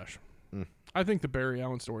have The Flash. I think the Barry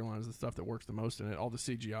Allen storyline is the stuff that works the most in it. All the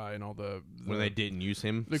CGI and all the when they didn't use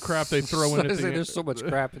him, the crap they throw in at the end. There's so much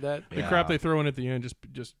crap in that. The crap they throw in at the end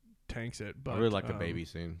just tanks it. But I really like the baby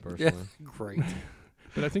scene personally. Yeah, great.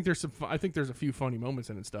 But I think there's a few funny moments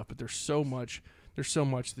in it and stuff. But there's so much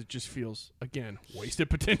that just feels, again, wasted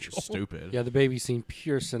potential. Stupid. Yeah, the baby scene,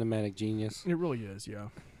 pure cinematic genius. It really is. Yeah.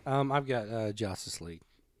 I've got Justice League.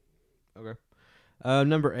 Okay.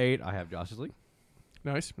 Number 8, I have Justice League.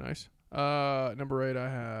 Nice. Number 8, I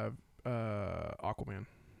have Aquaman.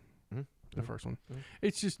 The first one.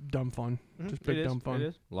 It's just dumb fun. Just big dumb fun. It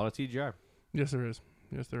is. A lot of CGI. Yes, there is.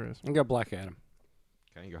 I got Black Adam.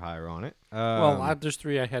 Okay, you're higher on it. There's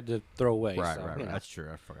 3 I had to throw away. Right. You know. That's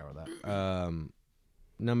true. I forgot about that.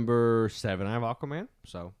 Number 7, I have Aquaman.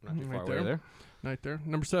 So not too far away there. Right there.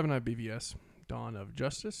 Number 7, I have BVS. Dawn of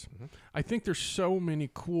Justice. I think there's so many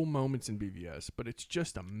cool moments in BVS, but it's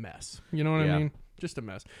just a mess. You know what I mean? Just a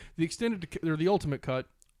mess. The extended or the ultimate cut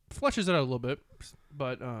fleshes it out a little bit,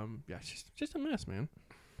 but it's just a mess, man.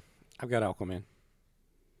 I've got Aquaman.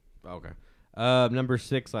 Okay. Number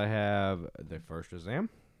 6, I have the first Shazam.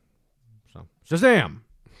 So Shazam!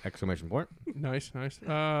 Exclamation point. Nice.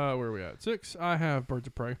 Where are we at? 6, I have Birds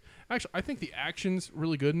of Prey. Actually, I think the action's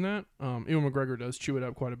really good in that. Ewan McGregor does chew it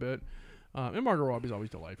up quite a bit. And Margot Robbie's always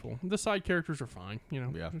delightful. The side characters are fine, you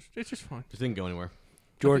know. Yeah. It's just fine. Just didn't go anywhere.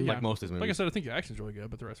 Jordan, like most of his movies. Like I said, I think the action's really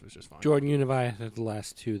good, but the rest of it's just fine. Jordan, you and I had the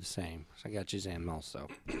last 2 the same. So I got Shazam also.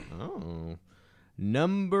 Oh.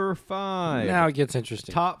 Number 5. Now it gets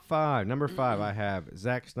interesting. Top 5. Number 5, I have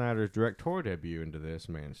Zack Snyder's directorial debut into this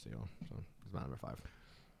Man of Steel. So it's my number 5.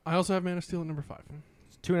 I also have Man of Steel at number 5.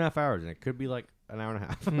 It's 2.5 hours, and it could be like an hour and a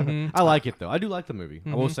half. I like it, though. I do like the movie.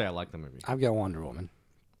 I will say I like the movie. I've got Wonder Woman.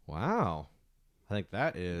 Wow. I think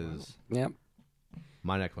that is... Yep.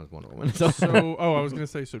 My next one's Wonder Woman. So, I was going to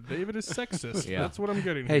say, so David is sexist. Yeah. That's what I'm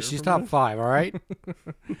getting Hey, here she's from top this. 5, all right?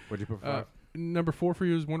 What'd you put for 5? Number 4 for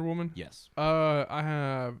you is Wonder Woman? Yes. I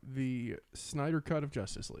have the Snyder cut of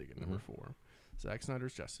Justice League at number 4. Zack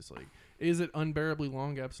Snyder's Justice League. Is it unbearably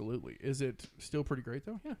long? Absolutely. Is it still pretty great,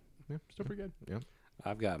 though? Yeah. Still pretty good. Yeah.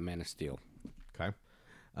 I've got Man of Steel. Okay.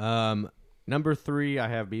 Number 3, I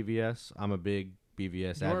have BVS. I'm a big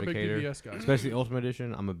BVS You are a big advocator. BVS guy. Especially the Ultimate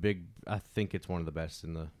Edition. I think it's one of the best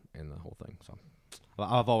in the whole thing. So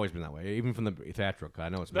I've always been that way, even from the theatrical cut. I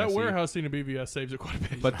know it's That messy, warehouse scene of BVS saves it quite a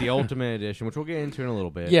bit. but the Ultimate Edition, which we'll get into in a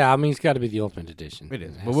little bit. Yeah, I mean, it's got to be the Ultimate Edition. It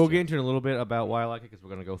is. has But we'll to. get into it in a little bit about why I like it, because we're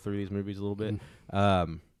going to go through these movies a little bit. But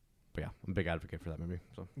yeah, I'm a big advocate for that movie.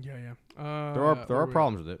 So yeah. there are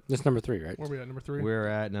problems with it. That's number 3, right? Where are we at? Number 3? We're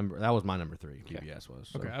at that was my number 3. Okay. BVS was.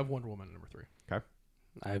 So. Okay, I have Wonder Woman at number 3. Okay.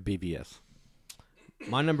 I have BBS.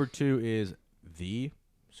 My number 2 is The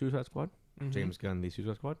Suicide Squad. James Gunn, The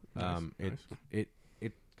Suicide Squad. Nice. It's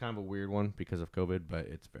kind of a weird one because of COVID, but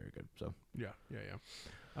it's very good. So Yeah.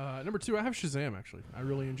 Number 2, I have Shazam. Actually, I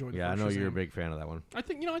really enjoyed. I know Shazam. you're a big fan of that one. I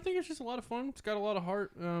think it's just a lot of fun. It's got a lot of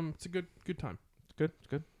heart. It's a good time. It's good.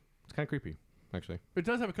 It's kind of creepy, actually. It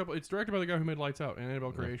does have a couple. It's directed by the guy who made Lights Out and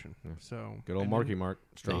Annabelle Creation. Yeah. So Good old and Marky Mark.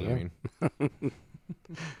 Strong. There I you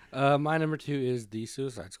mean, My number 2 is The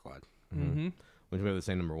Suicide Squad. which we have the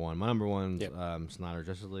same number one. My number one's Yep. Snyder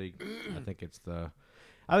Justice League.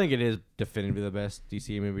 I think it is definitively the best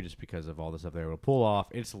DC movie just because of all the stuff they were able to pull off.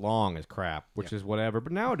 It's long as crap, which is whatever.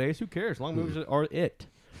 But nowadays, who cares? Long movies are it.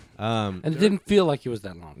 And it didn't feel like it was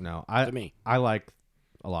that long. No, to me. I like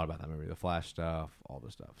a lot about that movie. The Flash stuff, all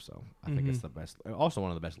the stuff. So I think it's the best. Also,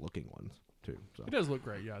 one of the best looking ones too. So It does look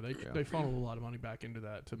great. Yeah, they funneled a lot of money back into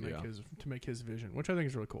that to make his vision, which I think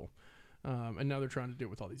is really cool. And now they're trying to do it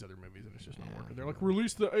with all these other movies, and it's just not working. They're like,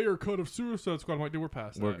 release the Ayer cut of Suicide Squad. I'm like, dude, we're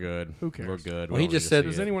past that. we're good. Who cares? We're good. Well, We he don't just need to said- see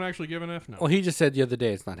Does it. anyone actually give an F? No. Well, he just said the other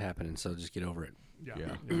day it's not happening, so just get over it. Yeah,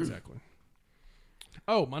 Yeah. exactly.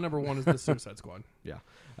 Oh, my number one is the Suicide Squad. Yeah.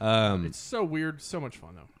 It's so weird, so much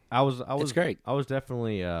fun though. I was It's great. I was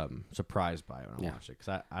definitely surprised by it when I Yeah. watched it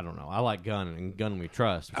because I don't know. I like Gunn and Gunn we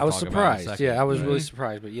trust. which I we'll was talk about in a surprised. second, Yeah, I was but- really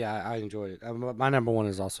surprised. But yeah, I enjoyed it. My number one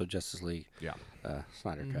is also Justice League. Yeah.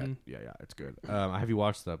 Snyder Cut. Yeah, it's good. Have you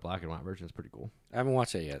watched the black and white version? It's pretty cool. I haven't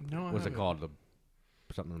watched it yet. No, I What's it haven't. called? The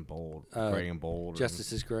something in bold, gray and bold. or-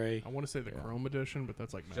 Justice is Gray. I want to say the Chrome edition, but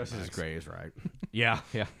that's like Mad Justice is Max. gray is right. yeah.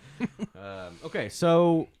 Okay,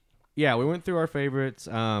 so yeah, we went through our favorites.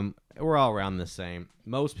 We're all around the same.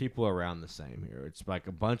 Most people are around the same here. It's like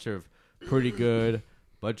a bunch of pretty good,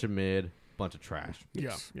 bunch of mid, bunch of trash.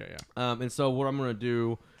 Yeah. And so what I'm gonna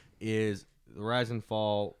do is the rise and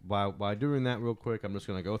fall. By doing that real quick, I'm just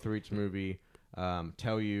gonna go through each movie,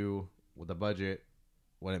 tell you what the budget,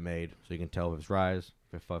 what it made, so you can tell if it's rise,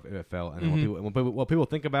 if it fell, and then what people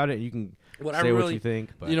think about it. You can What say I what really- you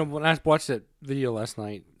think. But You know, when I watched that video last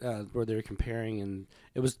night where they were comparing, and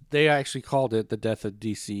they actually called it the death of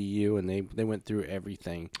DCEU, and they went through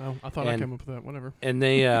everything, Oh, I thought I And- came up with that. Whatever. and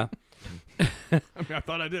they I mean, I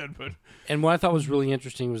thought I did, but and what I thought was really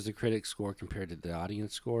interesting was the critic score compared to the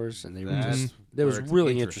audience scores, and they were That's just that was where it's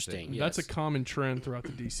really interesting. interesting. that's a yes. common trend throughout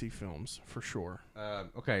the DC films for sure.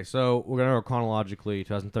 Okay, so we're gonna go chronologically.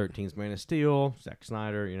 2013's Man of Steel, Zack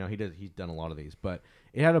Snyder. You know he's done a lot of these, but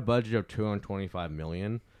it had a budget of $225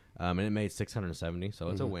 million, and it made 670, so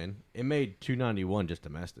it's a win. It made 291 just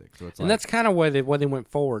domestic, so it's and like, that's kind of why they went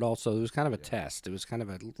forward. Also, it was kind of a test. It was kind of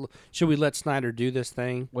a should we let Snyder do this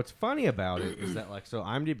thing? what's funny about it is that like so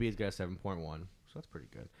IMDb's got a 7.1, so that's pretty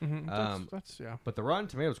good. That's yeah. But the Rotten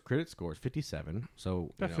Tomatoes critic score is 57,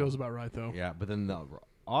 so That you know, feels about right though. yeah. But then the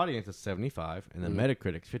audience is 75, and the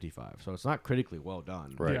Metacritic's 55, so it's not critically well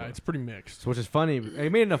done. Right. Yeah, it's pretty mixed. So which is funny.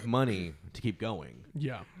 It made enough money to keep going.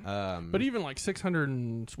 Yeah. Um, But even like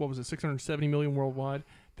 670 million worldwide,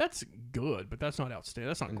 that's good, but that's not outstanding.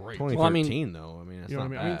 That's not great. 2013 Well, I mean- though. I mean, it's You know not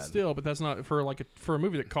what I mean? I mean, bad. still, but that's not for a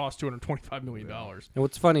movie that cost $225 million. And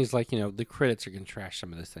what's funny is like the critics are going to trash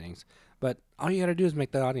some of those things, but all you got to do is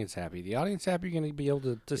make the audience happy. The audience happy, you're going to be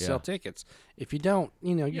able to sell tickets. If you don't,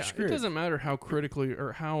 you're Yeah, screwed. it doesn't matter how critically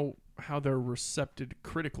or how they're recepted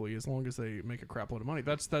critically, as long as they make a crap load of money.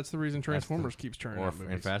 That's the reason Transformers keeps churning or out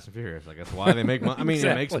movies. and Fast and Furious. Like that's why they make money. I mean, it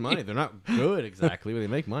makes Exactly. money. They're not good exactly, but they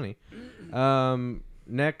make money.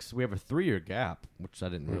 Next, we have a 3-year gap, which I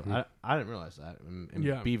didn't I didn't realize that. And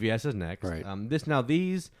Yeah. BVS is next. Right.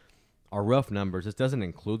 These are rough numbers. This doesn't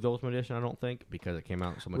include the Ultimate Edition, I don't think, because it came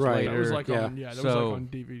out so much Right. That later. was like Yeah. on that was So- like on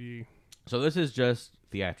DVD. So this is just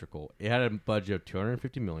theatrical. It had a budget of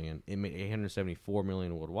 $250 million. It made $874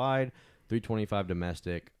 million worldwide, $325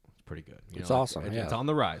 domestic. It's pretty good. You It's know, awesome, It's, yeah. it's on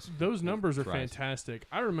the rise. Those numbers are Right. fantastic.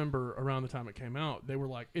 I remember around the time it came out, they were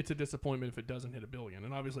like, "It's a disappointment if it doesn't hit $1 billion,"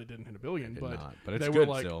 and obviously it didn't hit $1 billion. Did But not, but it's they good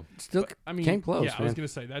were like, still. Still, I mean, came close. yeah, I was man. gonna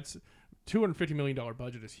say that's $250 million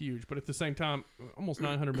budget is huge, but at the same time, almost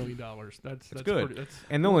 $900 million. That's good. Pretty, that's,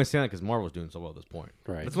 And they're only saying it because Marvel's doing so well at this point.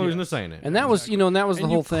 Right. That's the only reason they're Yes. saying it. And that was, and that was the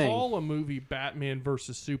and whole you thing. call a movie Batman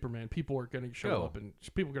versus Superman, people are going to show Go. up, and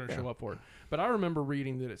people are going to show up for it. But I remember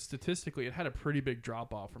reading that statistically it had a pretty big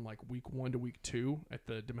drop off from like week 1 to week 2 at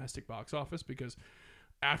the domestic box office because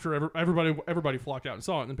after everybody flocked out and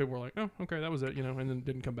saw it, and then people were like, "Oh, okay, that was it," and then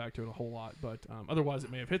didn't come back to it a whole lot. But otherwise,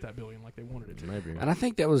 it may have hit that $1 billion like they wanted it to. Maybe. And I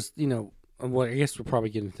think that was, well, I guess we'll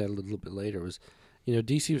probably get into that a little bit later. Was,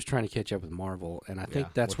 DC was trying to catch up with Marvel, and I think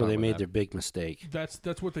Yeah, that's we'll where they talk about made that. their big mistake.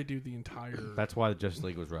 That's what they do the entire. That's why the Justice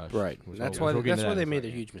League was rushed. Right. So That's we'll why. get into That's that why in they a made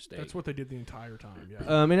their second. huge mistake. That's what they did the entire time.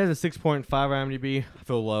 Yeah. It has a 6.5 IMDb. I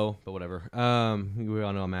feel low, but whatever. We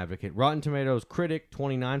all know I'm an advocate. Rotten Tomatoes critic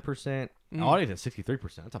 29%. Audience at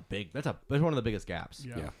 63%. That's one of the biggest gaps.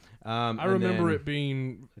 yeah. Yeah. I remember it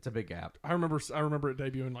being. It's a big gap. I remember it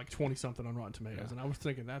debuting like 20 something on Rotten Tomatoes, and I was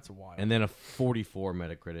thinking that's a while. And then a 44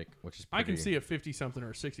 Metacritic, which is I can pretty- see a 50 something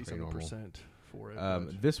or 60 something normal. percent for it.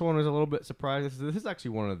 but- This one was a little bit surprised. This is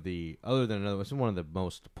actually one of the, other than another, this is one of the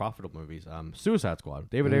most profitable movies. Suicide Squad.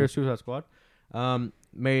 David Ayer's Suicide Squad.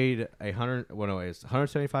 Made it's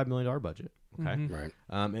 $175 million budget. Okay.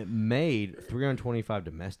 Right. It made 325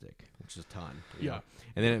 domestic, which is a ton. you know.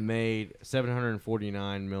 And then it made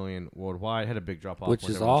 749 million worldwide. Had a big drop off, Which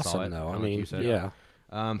is everyone saw awesome, it, though. I like mean, you said. yeah.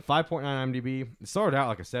 5.9 IMDb. It started out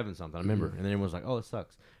like a 7 something, I remember, and then everyone was like, "Oh, it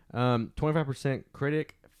sucks." 25%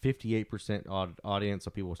 critic, 58% audience.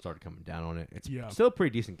 So people started coming down on it. It's still a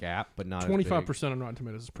pretty decent gap, but not 25% on Rotten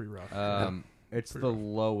Tomatoes is pretty rough. It's the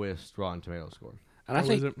lowest Rotten Tomatoes score. And I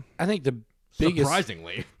think the biggest,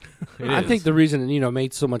 surprisingly, I think the reason it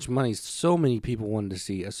made so much money, so many people wanted to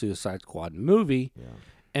see a Suicide Squad movie,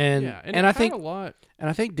 and I think a lot. And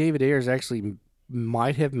I think David Ayers actually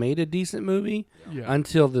might have made a decent movie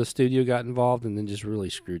until the studio got involved and then just really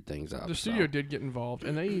screwed things up. The studio did get involved,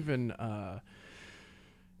 and they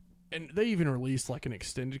even released like an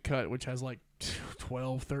extended cut, which has like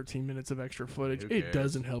 12, 13 minutes of extra footage. It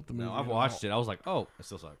doesn't help the movie. No, I've watched it. I was like, oh, it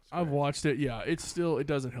still sucks. I've watched it. Yeah, it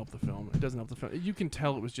doesn't help the film. It doesn't help the film. You can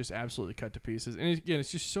tell it was just absolutely cut to pieces. And again,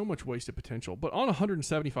 it's just so much wasted potential. But on a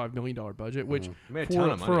 $175 million budget, which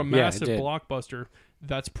for a massive blockbuster,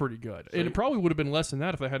 that's pretty good. So it probably would have been less than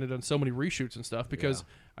that if they hadn't done so many reshoots and stuff, because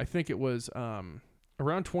I think it was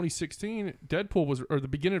around 2016, the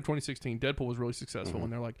beginning of 2016, Deadpool was really successful,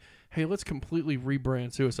 and they're like, hey, let's completely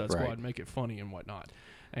rebrand Suicide Squad and make it funny and whatnot.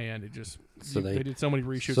 And it just, they did so many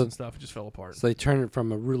reshoots and stuff, it just fell apart. So they turned it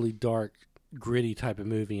from a really dark, gritty type of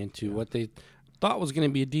movie into what they thought was going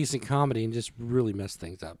to be a decent comedy and just really messed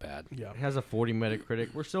things up bad. Yeah. It has a 40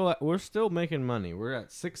 Metacritic. We're still making money. We're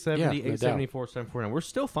at 670, 874, 749. We're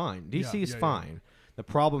still fine. DC is fine. The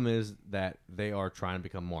problem is that they are trying to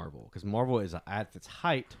become Marvel, because Marvel is at its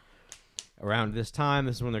height around this time.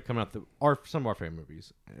 This is when they're coming out some of our favorite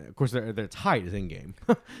movies. Of course, its height is Endgame.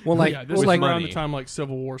 This is around the time like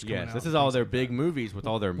Civil War's coming out. Yes, this is all their big movies with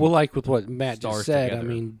all their with what Matt just said. Together.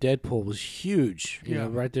 I mean, Deadpool was huge. You know,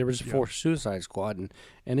 right there was before Suicide Squad,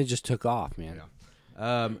 and it just took off, man.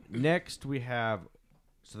 Yeah. Next we have,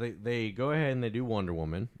 so they go ahead and they do Wonder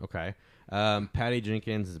Woman. Okay. Patty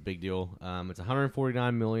Jenkins is a big deal. It's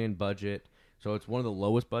 $149 million budget, so it's one of the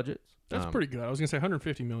lowest budgets. That's pretty good. I was gonna say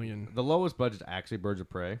 $150 million. The lowest budget is actually Birds of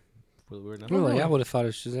Prey. Really, I would have thought it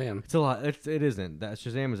was Shazam. It's a lot. It isn't. That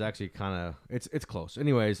Shazam is actually kind of it's close.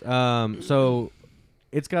 Anyways, so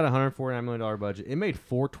it's got a $149 million budget. It made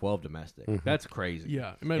 $412 domestic. That's crazy.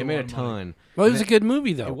 Yeah, it made a ton. Well, it was a good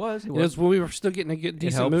movie though. It was. It was when we were still getting a good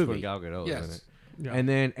decent movie. When Gal Gadot was in it. Yeah. And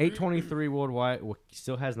then 823 worldwide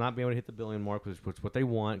still has not been able to hit the billion mark, which is what they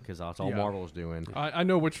want, because that's all Marvel's doing. I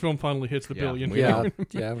know which film finally hits the billion. Yeah,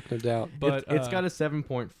 no doubt. But it's got a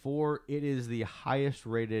 7.4. It is the highest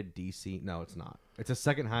rated DC. No, it's not. It's the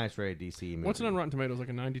second highest rated DC movie. What's it on Rotten Tomatoes? Like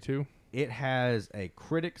a 92? It has a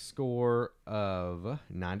critic score of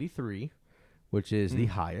 93, which is the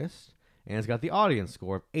highest, and it's got the audience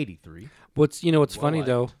score of 83. What's funny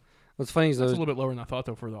though? What's funny is it's a little bit lower than I thought,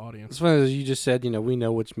 though, for the audience. It's funny as you just said, we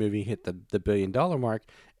know which movie hit the $1 billion mark,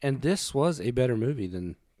 and this was a better movie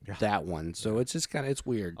than that one. So it's just it's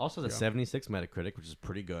weird. Also, the 76 Metacritic, which is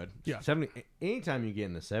pretty good. Yeah. 70. Anytime you get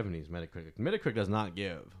in the 70s Metacritic does not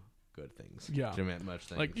give good things. Yeah. Much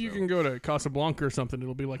things. Like, you can go to Casablanca or something,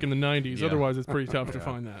 it'll be like in the 90s. Yeah. Otherwise, it's pretty tough to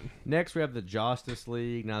find that. Next, we have the Justice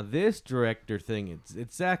League. Now, this director thing,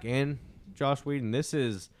 it's Zack and Joss Whedon. This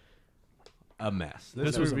is a mess.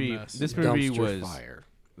 This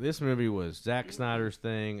movie was Zack Snyder's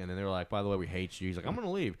thing, and then they were like, by the way, we hate you. He's like, I'm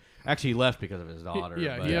gonna leave. Actually, he left because of his daughter. He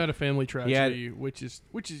had a family tragedy, which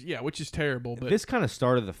is terrible. But this kind of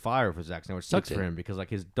started the fire for Zack Snyder, which sucks for him, because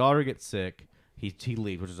like his daughter gets sick, he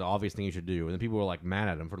leaves, which is the obvious thing you should do, and then people were like mad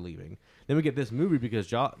at him for leaving. Then we get this movie because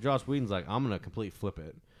Joss Whedon's like, I'm gonna completely flip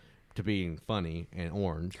it to being funny and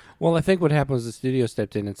orange. Well, I think what happened was the studio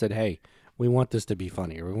stepped in and said, hey, we want this to be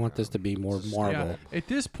funnier. We want this to be more Marvel. Yeah. At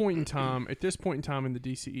this point in time in the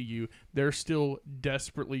DCEU, they're still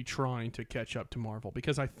desperately trying to catch up to Marvel,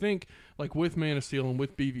 because I think, like with Man of Steel and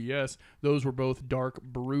with BVS, those were both dark,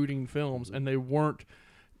 brooding films, and they were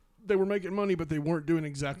making money, but they weren't doing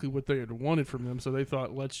exactly what they had wanted from them. So they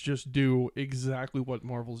thought, let's just do exactly what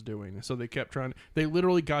Marvel's doing. So they kept trying. They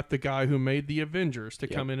literally got the guy who made the Avengers to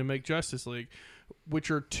come in and make Justice League,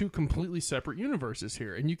 which are two completely separate universes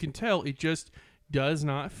here. And you can tell it just does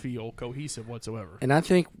not feel cohesive whatsoever. And I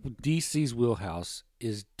think DC's wheelhouse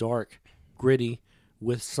is dark, gritty,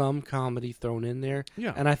 with some comedy thrown in there.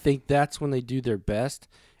 Yeah. And I think that's when they do their best.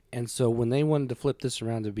 And so when they wanted to flip this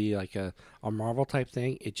around to be like a Marvel type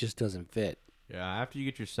thing, it just doesn't fit. Yeah, after you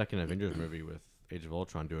get your second Avengers movie with Age of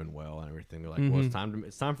Ultron doing well and everything, they're like, well,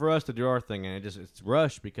 it's time for us to do our thing, and it's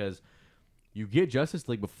rushed because you get Justice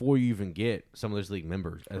League before you even get some of those League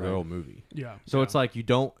members as their own movie. Yeah. So yeah. it's like you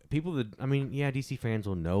don't people that DC fans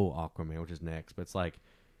will know Aquaman, which is next, but it's like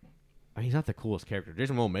he's not the coolest character.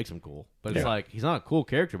 Jason Momoa makes him cool, but it's like he's not a cool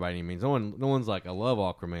character by any means. No one's like, I love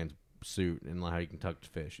Aquaman's suit and like how you can touch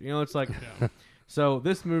fish. It's like so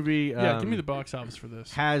this movie give me the box office for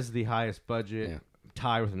this. has the highest budget,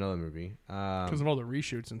 tied with another movie Because of all the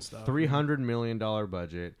reshoots and stuff. $300 million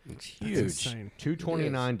budget. It's That's huge. insane.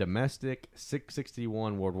 229 domestic,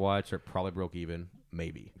 661 worldwide, so it probably broke even,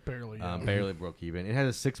 maybe. Barely. Barely broke even. It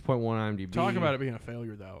has a 6.1 IMDb. Talk about it being a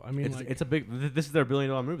failure, though. I mean, It's a big. This is their $1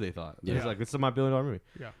 billion movie. They thought. Yeah. It's like, this is my $1 billion movie.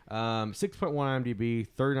 Yeah. 6.1 IMDb,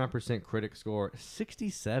 39% critic score,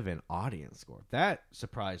 67 audience score. That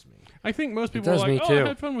surprised me. I think most people are does like, me oh, too. I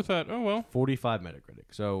had fun with that. Oh, well. 45 Metacritic.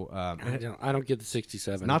 So I don't get the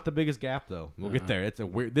 67. not the biggest gap though. We'll get there. It's a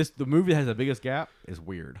weird. The movie that has the biggest gap is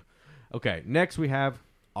weird. Okay, next we have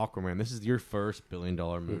Aquaman. This is your first $1 billion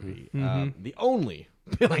movie. The only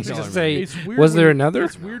 $1 billion gonna movie. say, It's weird was when there you- another?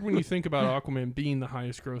 It's weird when you think about Aquaman being the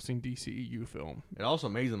highest grossing DCEU film. It also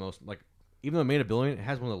made the most, like, even though it made $1 billion, it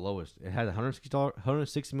has one of the lowest. It has a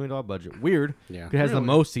 $160 million budget. Weird. Yeah. It has the Really?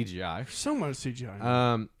 most CGI. So much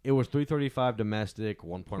CGI. It was 335 domestic,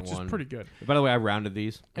 1.1. which is pretty good. By the way, I rounded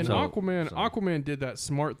these. And so- Aquaman did that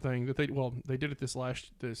smart thing that they did it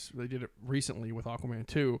they did it recently with Aquaman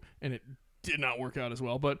 2, and it did not work out as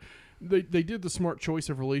well. But they did the smart choice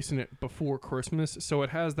of releasing it before Christmas, so it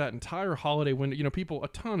has that entire holiday window. A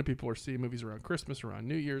ton of people are seeing movies around Christmas, around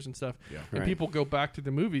New Year's and stuff. Yeah. And Right. people go back to the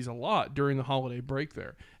movies a lot during the holiday break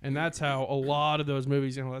there. And that's how a lot of those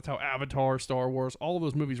movies, that's how Avatar, Star Wars, all of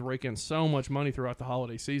those movies rake in so much money throughout the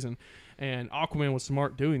holiday season. And Aquaman was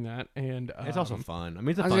smart doing that. And It's also fun. I mean,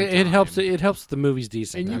 it's a I fun mean, it time. helps. It helps the movie's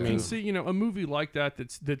decent. And you I can mean, see, a movie like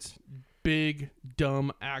that's big,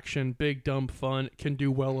 dumb action, big, dumb fun can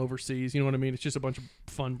do well overseas. You know what I mean? It's just a bunch of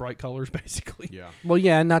fun, bright colors, basically. Yeah. well,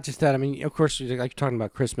 yeah, and not just that. I mean, of course, like you're talking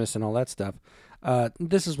about Christmas and all that stuff.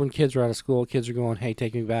 This is when kids are out of school. Kids are going, "Hey,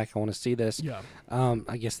 take me back. I want to see this." Yeah.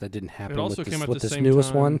 I guess that didn't happen It also with came this, at with the this same newest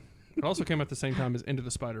time. one. It also came at the same time as Into the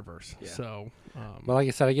Spider-Verse. Yeah. So Well, like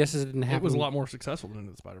I said, I guess it didn't happen. it was a lot more successful than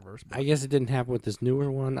Into the Spider-Verse. I guess it didn't happen with this newer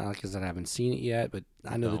one because I haven't seen it yet. But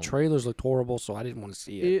I know the Don't. trailers looked horrible, so I didn't want to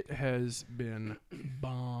see it. It has been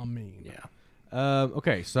bombing. Yeah.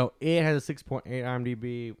 Okay, so it has a 6.8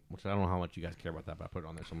 IMDb, which I don't know how much you guys care about that, but I put it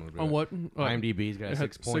on there. So I'm gonna do On it. what? IMDb's got a It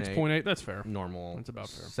had 6.8. 6.8. That's fair. Normal. That's about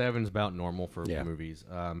fair. 7's about normal for Yeah. movies.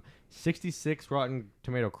 66 Rotten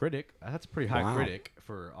Tomato critic. That's a pretty high Wow. critic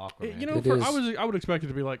for Aquaman. It is. I would expect it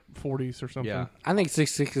to be like 40s or something. Yeah. I think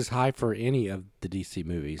 6.6 is high for any of the DC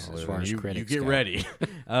movies as far as you critics get go. ready.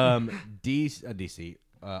 DC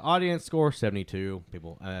audience score 72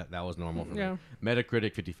 people. That was normal for Yeah. me.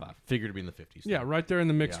 Metacritic 55. Figured to be in the 50s. Yeah, right there in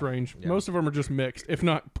the mixed Yeah. range. Yeah. Most of them are just mixed, if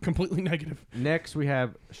not completely negative. Next we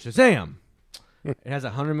have Shazam. It has a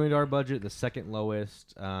 $100 million budget, the second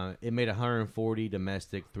lowest. It made 140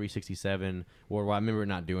 domestic, 367 worldwide. I remember it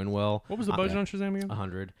not doing well. What was the budget on Shazam again?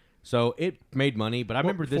 100. So it made money, but I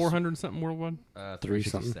remember this 400 something worldwide. 3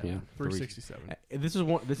 something, 367. yeah. 367. This is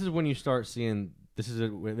one. This is when you start seeing. This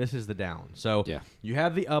is the down. So Yeah. you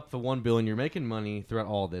have the up, the $1 billion. You're making money throughout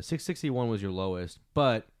all this. 661 was your lowest,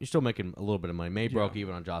 but you're still making a little bit of money. Maybe broke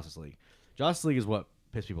even on Justice League. Justice League is what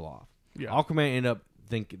pissed people off. Yeah. Aquaman ended up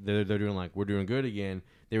they're doing like we're doing good again.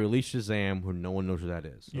 They released Shazam, who no one knows who that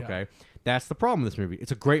is. Yeah. Okay, that's the problem with this movie.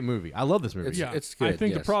 It's a great movie. I love this movie. Yeah, It's I good,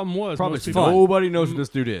 think the yes. problem was Problem most is people, nobody knows who this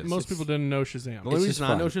dude is. most people didn't know Shazam. The only It's reason just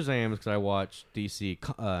I know fun. Shazam is because I watched DC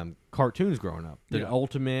cartoons growing up. The Yeah.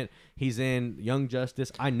 Ultimate. He's in Young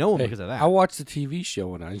Justice. I know him Hey, because of that. I watched the TV show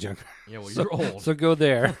when I was younger. Yeah, well, you're old. So go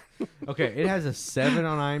there. Okay, it has a 7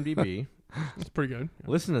 on IMDb. It's pretty good.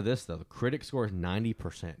 Listen to this though. The critic score is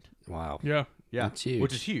 90%. Wow. Yeah. Yeah, That's huge.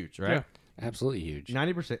 which is huge, right? Yeah. Absolutely huge.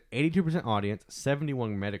 90%, 82% audience,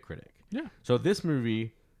 71 Metacritic. Yeah. So this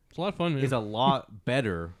movie It's a lot of fun, man. is a lot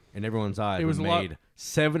better in everyone's eyes. It was when a lot- made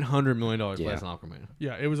 $700 million less Yeah. than Aquaman.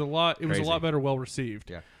 yeah, it was a lot. It was a Crazy. lot better, well received.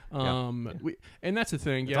 Yeah. And that's the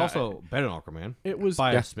thing. It's Yeah, also better than Aquaman it was.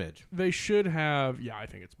 by Yeah. a smidge. They should have. Yeah, I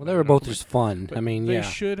think it's. Well, better they were than both Aquaman. just fun. But I mean, they yeah.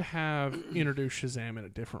 should have introduced Shazam in a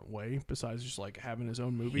different way, besides just like having his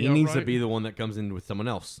own movie. He needs to outright. be the one that comes in with someone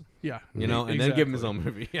else, Yeah, you know, and then give him his own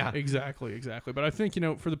movie. Yeah. Exactly. But I think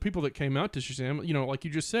for the people that came out to Shazam, like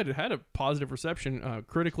you just said, it had a positive reception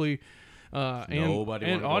critically. Nobody and wanted to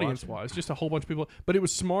watch audience wise, just a whole bunch of people. But it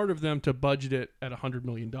was smart of them to budget it at $100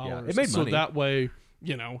 million. Yeah, it made so money. that way,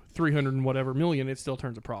 300 and whatever million, it still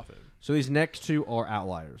turns a profit. So these next two are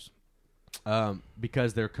outliers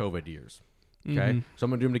because they're COVID years. Okay, Mhm. so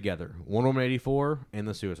I'm gonna do them together. Wonder Woman 84 and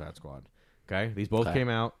the Suicide Squad. Okay, these both Okay. came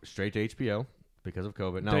out straight to HBO because of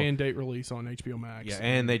COVID. No, Day and date release on HBO Max. yeah,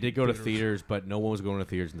 and they did go to theaters, but no one was going to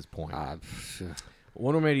theaters at this point. Uh,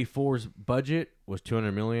 Wonder Woman 84's budget was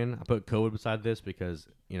 $200 million. I put COVID beside this because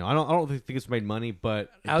I don't think it's made money, but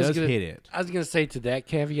it does hit it. I was gonna say to that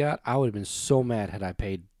caveat, I would have been so mad had I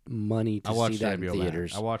paid money to I watched see that it in on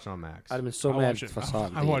theaters. Max. I watched it on Max. I'd have been so mad if I saw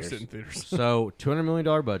it in I watched theaters. it in theaters. So $200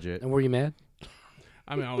 million budget. And were you mad?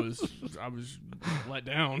 I mean, I was let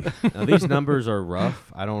down. Now these numbers are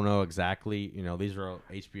rough. I don't know exactly. These are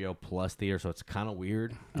HBO Plus theater, so it's kind of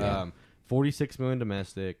weird. Yeah. 46 million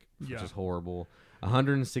domestic, which Yeah. is horrible.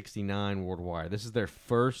 169 worldwide. This is their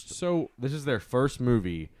first. So This is their first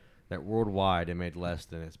movie that worldwide it made less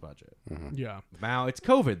than its budget. yeah, Now it's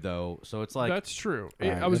COVID though, so it's like that's true.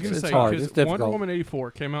 Right, I was going to it's say hard. because It's difficult. Wonder Woman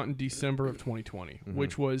 84 came out in December of 2020,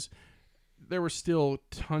 which was there were still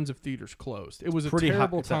tons of theaters closed. It was a pretty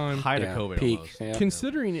terrible high, time. It's a height Yeah, of COVID peak. almost. Yeah.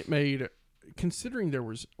 Considering there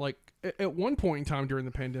was like at one point in time during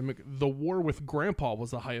the pandemic, The War with Grandpa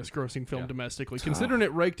was the highest grossing film domestically. Considering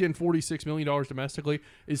it raked in $46 million domestically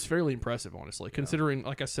is fairly impressive, honestly. Considering,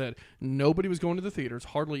 like I said, nobody was going to the theaters,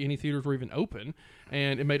 hardly any theaters were even open,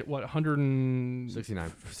 and it made it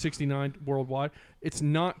 169 worldwide. It's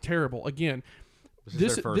not terrible. Again,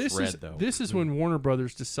 This is their first red, though. this is when Warner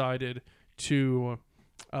Brothers decided to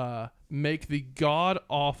make the god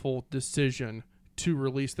awful decision to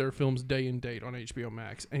release their films day and date on HBO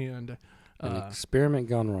Max and An experiment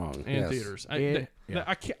gone wrong. and Yes. theaters. Yeah.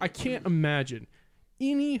 I can't imagine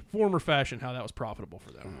any form or fashion how that was profitable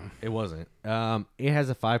for them. It wasn't. It has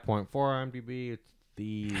a 5.4 IMDb.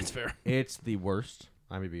 That's fair. It's the worst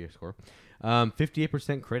IMDb score.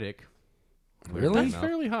 58% critic. Really? That's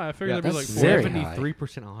fairly high. I figured Yeah, that'd be like that's very 40. high.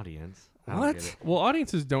 73% audience. I don't What? get it. Well,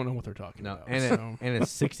 audiences don't know what they're talking No, about. and so.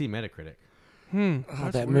 it's 60 Metacritic. Oh,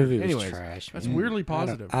 That's that weird. movie was Anyways, trash. That's man. weirdly I don't-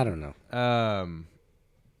 positive. I don't know.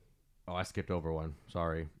 I skipped over one.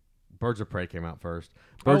 Sorry. Birds of Prey came out first.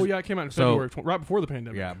 Oh yeah, it came out in so- February, right before the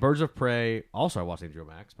pandemic. Yeah, Birds of Prey. Also, I watched HBO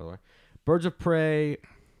Max, by the way. Birds of Prey,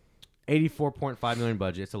 84.5 million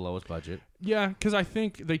budget. It's the lowest budget. Yeah, because I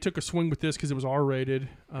think they took a swing with this because it was R-rated.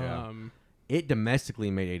 Yeah. It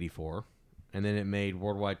domestically made 84, and then it made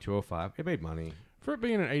worldwide 205. It made money. For it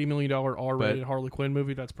being an $80 million R-rated Harley Quinn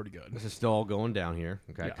movie, that's pretty good. This is still all going down here.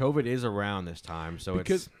 Okay, Yeah. COVID is around this time, so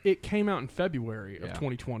Because it came out in February of Yeah.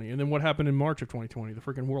 2020, and then what happened in March of 2020? The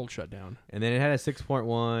freaking world shut down. and then it had a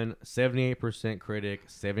 6.1, 78% critic,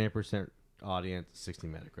 78% audience, 60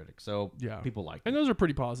 Metacritic. So Yeah. people like And it. those are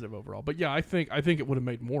pretty positive overall. But yeah, I think it would have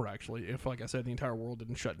made more actually if, like I said, the entire world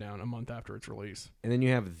didn't shut down a month after its release. And then you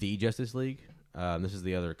have The Justice League. This is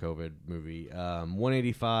the other COVID movie.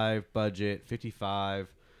 185 budget, 55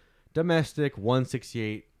 domestic,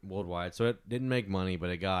 168 worldwide. So it didn't make money, but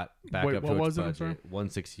it got back Wait, up what to was its it? I'm sorry? budget.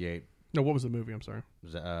 168. No, what was the movie? I'm sorry.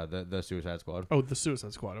 The Suicide Squad. Oh, The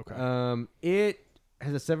Suicide Squad. Okay. It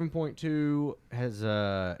has a 7.2, has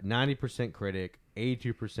a 90% critic,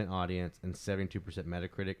 82% audience, and 72%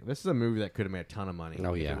 Metacritic. This is a movie that could have made a ton of money.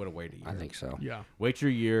 Oh, if yeah. It would have waited a year. I think so. yeah. Wait your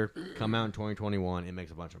year, come out in 2021, it makes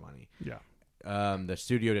a bunch of money. Yeah. The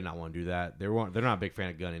studio did not want to do that. They're not a big fan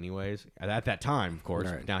of Gunn anyways. At that time, of course.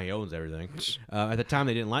 Right. Now he owns everything. At the time,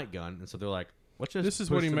 they didn't like Gunn, and so they're like, "Let's just." This is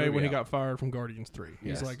push what he the made movie when he out. got fired from Guardians 3.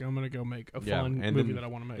 Yes. He's like, I'm going to go make a Yeah, fun and movie then- that I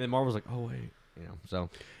want to make. And then Marvel's like, "Oh wait," So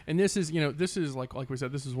And this is like we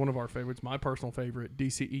said, this is one of our favorites, my personal favorite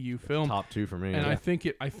DCEU film. top two for me. And yeah. I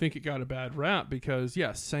think it got a bad rap because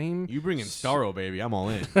same You bring in Starro, baby. I'm all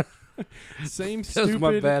in. same That was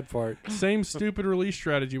my stupid bad part. same stupid release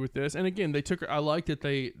strategy with this. And again, I like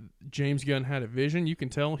that James Gunn had a vision. You can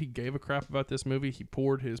tell he gave a crap about this movie. He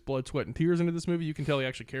poured his blood, sweat, and tears into this movie. You can tell he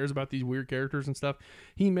actually cares about these weird characters and stuff.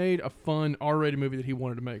 He made a fun R-rated movie that he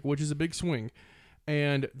wanted to make, which is a big swing.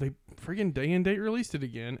 And they friggin' day and date released it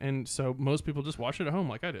again, and so most people just watch it at home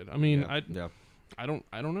like I did. I mean, yeah. I don't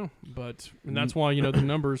know, but and that's why the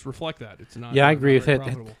numbers reflect that it's not. Yeah, I agree not with very that.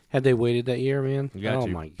 profitable. Had they waited that year, man? You got oh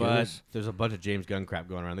to. my But goodness. there's a bunch of James Gunn crap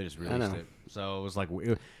going around. They just released know. it, so it was like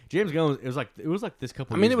James Gunn. It was like this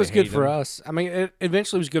couple. I mean, years it was they good hated for him. us. I mean, it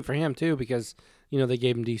eventually was good for him too because they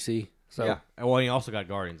gave him DC. So Yeah. Well, he also got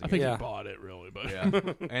Guardians. I think Yeah. he bought it really, but Yeah.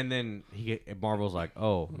 And then Marvel's like,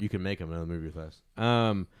 "Oh, you can make him another movie with us."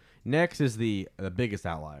 Next is the biggest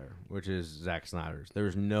outlier, which is Zack Snyder's.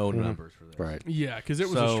 There's no numbers for this. right. yeah, because it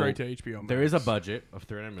was So, a straight to HBO. Max. There is a budget of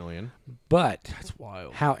 $300 million. But That's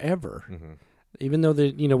wild. however, Mm-hmm. even though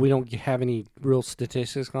we don't have any real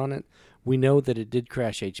statistics on it, We know that it did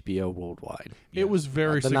crash HBO worldwide. It was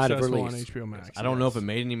very The night of successful on release. HBO Max. I don't know if yes. it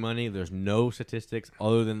made any money. There's no statistics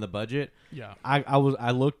other than the budget. Yeah.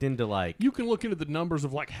 I looked into like You can look into the numbers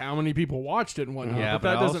of like how many people watched it and whatnot, Yeah, but but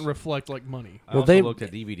that I doesn't also- reflect like money. I Well, also they- looked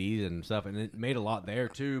at DVDs and stuff, and it made a lot there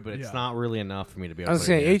too. But it's Yeah. not really enough for me to be I able was to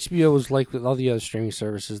saying put it in. HBO was like with all the other streaming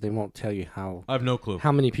services. They won't tell you how I have no clue.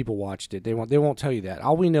 many people watched it. They won't tell you that.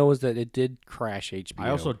 All we know is that it did crash HBO. I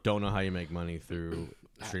also don't know how you make money through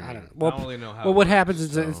streaming. I don't know. Well, I only know how. Well, it what works, happens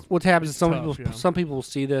is so. some tough, people yeah. some people will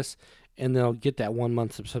see this and they'll get that 1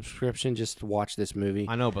 month of subscription just to watch this movie.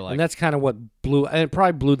 I know, but like, and that's kind of what and it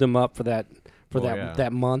probably blew them up for that Well, yeah.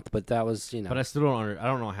 that month. But that was but I still I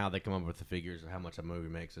don't know how they come up with the figures of how much a movie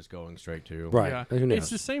makes us going straight to. right. Yeah. Who knows? It's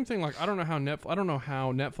the same thing. Like I don't know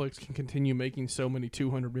how Netflix can continue making so many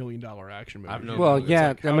 $200 million action movies. I've no Well, clue. yeah,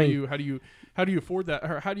 Like, I mean, how do you afford that?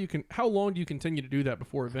 Or how long do you continue to do that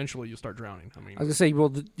before eventually you'll start drowning? I mean, I was gonna say,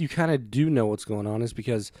 well, you kind of do know what's going on, is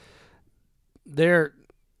because their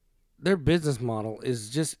business model is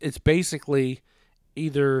just it's basically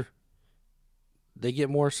either they get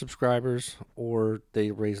more subscribers or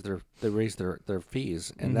they raise their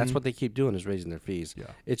fees, and that's Mhm. what they keep doing is raising their fees. Yeah.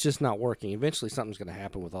 It's just not working. Eventually, something's going to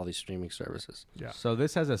happen with all these streaming services. yeah. So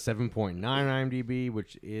this has a 7.9 IMDb,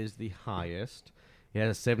 which is the highest. It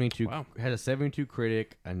has a 72. Wow. Has a 72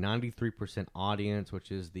 critic, a 93% audience,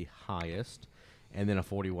 which is the highest, and then a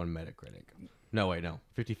 41 Metacritic. No, wait, no,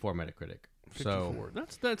 54 Metacritic. 54.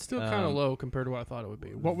 That's still kind of low compared to what I thought it would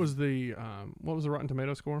be. What was the Rotten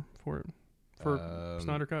Tomato score for it for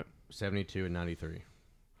Snyder Cut? 72 and 93.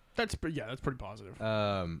 That's pretty positive.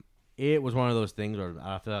 It was one of those things where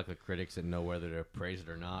I feel like the critics didn't know whether to praise it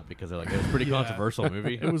or not because they're like, it was a pretty Yeah. controversial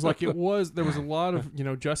movie. There was a lot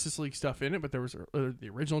of Justice League stuff in it, but there was the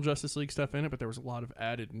original Justice League stuff in it, but there was a lot of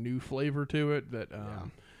added new flavor to it that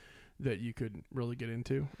that you could really get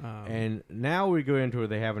into. And now we go into it.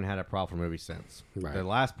 They haven't had a profitable movie since. Right. The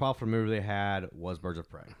last profitable movie they had was Birds of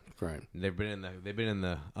Prey. Right. They've been in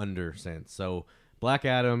the under since. So Black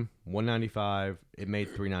Adam 195. It made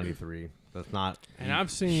 393. That's not. and I've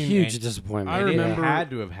seen Huge disappointment. I It remember- had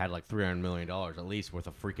to have had like $300 million at least worth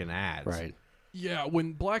of freaking ads. Right. Yeah,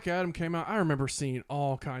 when Black Adam came out, I remember seeing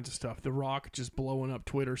all kinds of stuff. The Rock just blowing up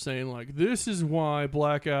Twitter saying like, "This is why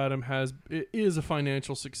Black Adam is a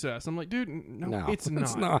financial success." I'm like, dude, no, it's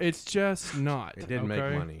not. not. It's just not. It didn't okay?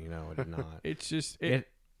 make money. No, it did not. It's just it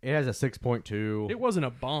has a 6.2. it wasn't a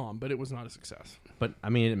bomb, but it was not a success. But I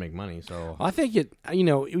mean, it didn't make money. So I think it.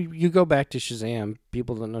 You go back to Shazam.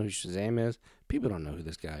 People don't know who Shazam is. People don't know who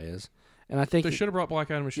this guy is. And I think They should have brought Black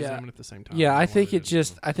Adam and Shazam Yeah. in at the same time. Yeah, I They think wanted it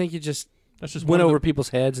just. I think it just that's just went one of over the- people's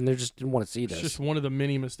heads, and they just didn't want to see It's this. just one of the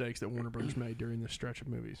many mistakes that Warner Brothers made during this stretch of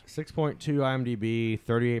movies. 6.2 IMDb,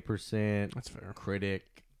 38% That's fair.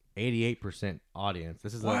 critic, 88% audience.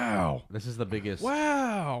 This is Wow. this is the biggest.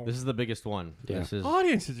 Wow. This is the biggest one. Yeah. This is,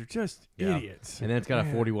 Audiences are just Yeah. idiots. and then it's got a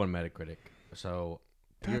Man, 41 Metacritic. So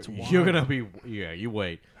That's you're wild. gonna be you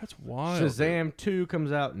wait. That's wild. Shazam 2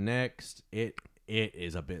 comes out next. It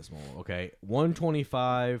is abysmal. Okay,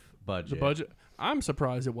 125 budget. The budget. I'm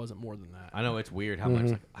surprised it wasn't more than that. I know it's weird how Mm-hmm.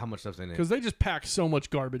 much how much stuff's in it. Because they just packed so much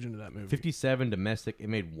garbage into that movie. 57 domestic. It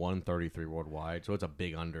made 133 worldwide, so it's a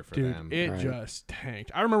big under for Dude, them. it Right. just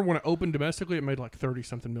tanked. I remember when it opened domestically, it made like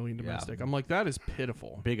 30-something million domestic. I'm like, that is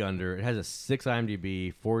pitiful. Big under. It has a 6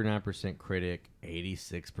 IMDb, 49% critic,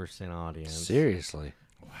 86% audience. Seriously.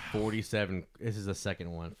 47. This is the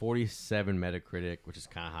second one. 47 Metacritic, which is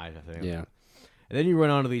kind of high, I think. Yeah. And then you run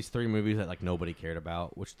on to these 3 movies that like nobody cared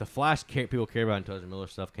about, which the Flash people cared about until Ezra Miller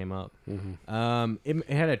stuff came up. Mm-hmm. It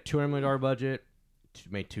had a $200 million budget,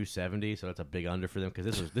 made 270, so that's a big under for them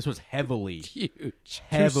because this was heavily Huge.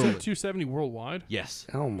 270 worldwide. yes.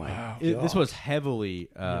 Oh my. Wow. This was heavily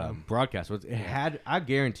broadcast. So it had. I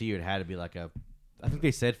guarantee you, it had to be like a. I think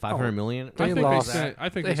they said 500 million. I think lost- they spent. I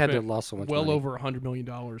think they they had to spent have lost so much well money. over $100 million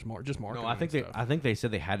just marketing. No, I think and they. stuff. I think they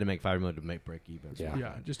said they had to make 500 million to make break even. Yeah.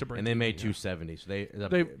 yeah, just to break. and they even, made yeah. 270. So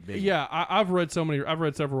they. Big, Yeah, I've read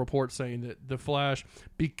several reports saying that the Flash,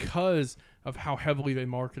 because of how heavily they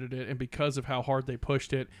marketed it and because of how hard they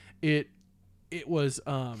pushed it, it was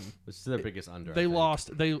This is their biggest under. I they think. lost.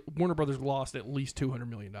 Warner Brothers lost at least $200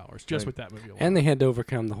 million just with that movie alone. And they had to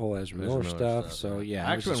overcome the whole Ezra Ezra Miller Miller stuff. So yeah,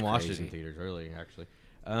 I it was actually just watched it crazy. in theaters early. Actually,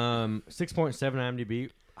 6.7 IMDb,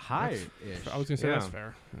 high. I was gonna say that's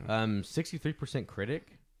fair. 63%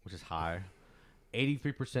 critic, which is high.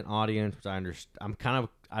 83% audience, which I understand.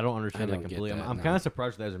 I don't understand I that don't get completely. that, I'm no. kind of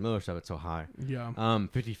surprised with Ezra Miller stuff. It's so high. Yeah,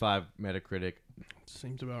 55 Metacritic.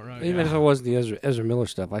 seems about right. Even if it wasn't the Ezra Miller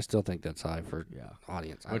stuff, I still think that's high for Yeah.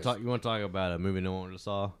 audience. You want to talk about a movie no one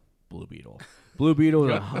saw? Blue Beetle. Blue Beetle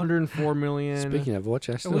was 104 million. Speaking of which,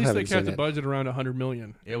 I still At least they haven't kept seen the it. budget around 100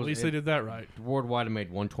 million. It At was- least it- they did that right. Worldwide, it made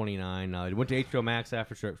 129. Now it went to HBO Max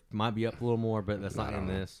after, so it might be up a little more, but that's not in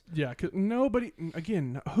this. Yeah, 'cause nobody.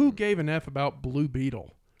 Again, who gave an F about Blue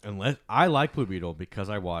Beetle? Unless I like Blue Beetle because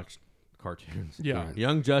I watched cartoons. Yeah. Right.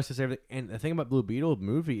 Young Justice, everything. And the thing about Blue Beetle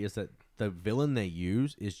movie is that the villain they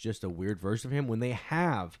use is just a weird version of him. When they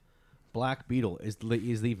have Black Beetle is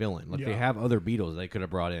the villain. Like they Yeah. have other Beetles they could have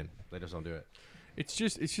brought in. They just don't do it. It's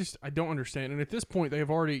just I don't understand. And at this point, they have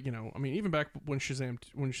already, I mean, even back when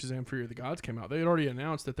Shazam Fury of the Gods came out, they had already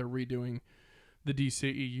announced that they're redoing the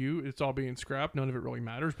DCEU. It's all being scrapped. None of it really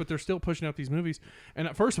matters, but they're still pushing out these movies. And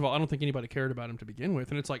first of all, I don't think anybody cared about them to begin with.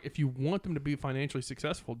 And it's like, if you want them to be financially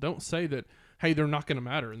successful, don't say that, hey, they're not going to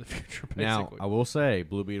matter in the future, basically. Now, I will say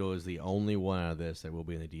Blue Beetle is the only one out of this that will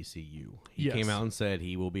be in the DCU. He Yes. came out and said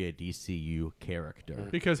he will be a DCU character.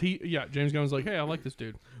 because James Gunn's like, hey, I like this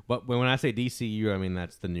dude. But when I say DCU, I mean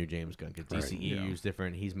that's the new James Gunn because Right. DCEU Yeah. is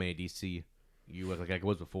different. He's made DCU like it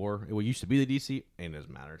was before. It used to be the DC, and it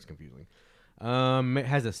doesn't matter. It's confusing. It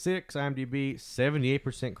has a 6 IMDb,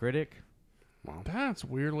 78% critic, That's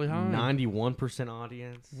weirdly high. 91%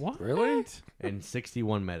 audience, What? Really? and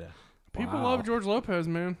 61 meta. People Wow. love George Lopez,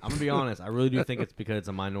 man. I'm gonna be honest. I really do think it's because it's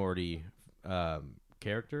a minority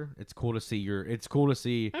character. It's cool to see It's cool to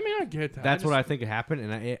see. I mean, I get that. That's what I think happened,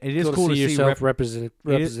 and it is Cool cool to see yourself rep-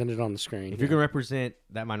 represented on the screen. If you're gonna represent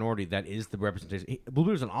that minority, that is the representation. Blue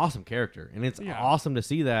Beetle's an awesome character, and it's Yeah. awesome to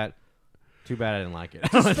see that. Too bad I didn't like it.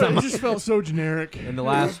 it just felt so generic. And the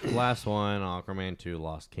last one, Aquaman 2: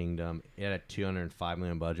 Lost Kingdom, it had a $205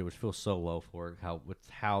 million budget, which feels so low for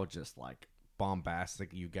how just like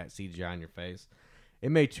bombastic you got CGI in your face. It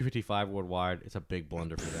made 255 worldwide. It's a big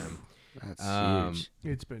blunder for them. That's huge.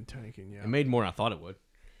 It's been tanking, yeah. It made more than I thought it would.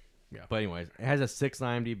 Yeah. But anyways, it has a 6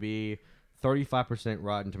 IMDb, 35%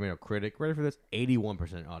 Rotten Tomato critic. Ready for this?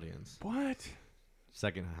 81% audience. What?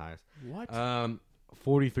 Second highest. What?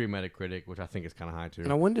 43 Metacritic, which I think is kind of high too.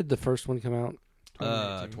 Now, when did the first one come out?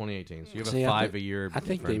 2018. So you have See, a I 5 think- a year. I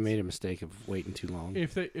think they difference. made a mistake of waiting too long.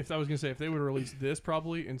 If I was gonna say if they would have released this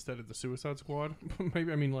probably instead of the Suicide Squad,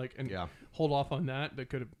 maybe Yeah. hold off on that. That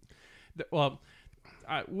could have. Well,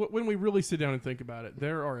 when we really sit down and think about it,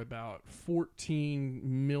 there are about 14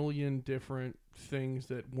 million different things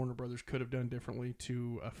that Warner Brothers could have done differently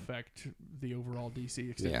to affect the overall DC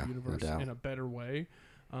extended Yeah, no universe doubt. in a better way.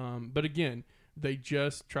 But again, they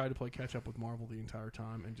just tried to play catch up with Marvel the entire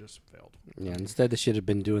time and just failed. Yeah, instead they should have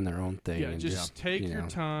been doing their own thing. Yeah, and just take you your know.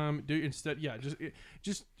 time. Do instead. Yeah,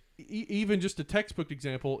 even just a textbook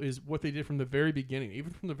example is what they did from the very beginning.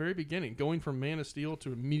 Even from the very beginning, going from Man of Steel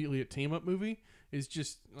to immediately a team up movie is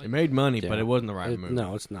just like, It made money, Yeah. but it wasn't the right It- move.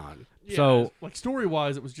 No, it's not. yeah, so- like story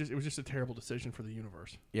wise, it was just a terrible decision for the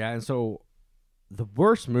universe. Yeah, and so the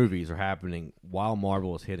worst movies are happening while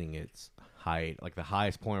Marvel is hitting its height, like the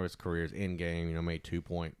highest point of its career is Endgame. Made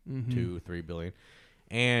 2.23 billion,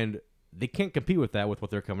 and they can't compete with that with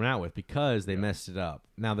what they're coming out with because they messed it up.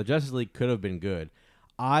 Now the Justice League could have been good.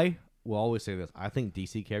 I will always say this: I think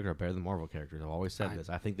DC characters are better than Marvel characters. I've always said this.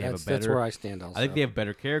 I think they have a That's better. where I stand. Also, I think they have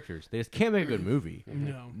better characters. They just can't make a good movie.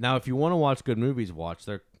 No, Now, if you want to watch good movies, watch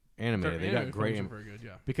their animated. Their They got anime great. films are very good.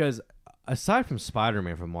 Yeah, Because aside from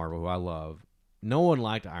Spider-Man from Marvel, who I love, no one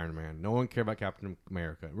liked Iron Man. No one cared about Captain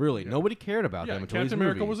America. Really, nobody cared about them until Captain these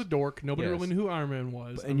America movies. was a dork. Nobody Yes. really knew who Iron Man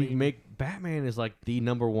was. And you make Batman is like the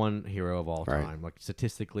number one hero of all Right. time. Like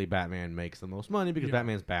statistically, Batman makes the most money because Yeah.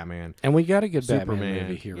 Batman's Batman. And we got a good Superman. Batman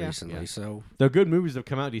movie here Yeah, recently. yeah. So The good movies that have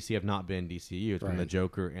come out DC have not been DCU. It's been Right. the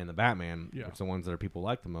Joker and the Batman, Yeah. which are the ones that are people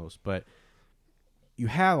like the most. But you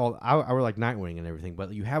have all I would like Nightwing and everything,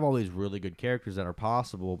 but you have all these really good characters that are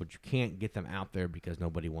possible, but you can't get them out there because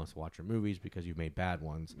nobody wants to watch your movies because you've made bad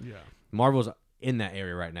ones. yeah. Marvel's in that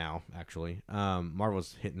area right now, actually.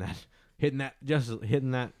 Marvel's hitting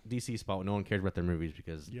that DC spot when no one cares about their movies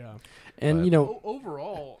because Yeah. and But- you know,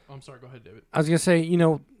 Overall, I'm sorry. Go ahead, David. I was gonna say,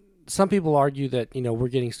 some people argue that we're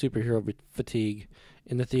getting superhero fatigue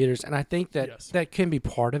in the theaters, and I think that Yes. that can be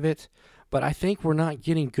part of it. But I think we're not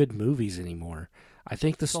getting good movies anymore. I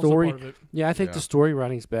think the It's also story, part of it. yeah, I think Yeah. the story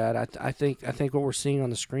writing's bad. I think what we're seeing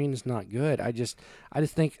on the screen is not good. I just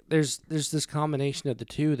think there's this combination of the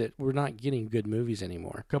two that we're not getting good movies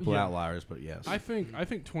anymore. a couple Yeah. outliers, but yes. I think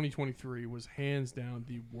 2023 was hands down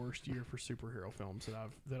the worst year for superhero films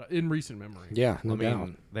that in recent memory. Yeah, no I mean, doubt.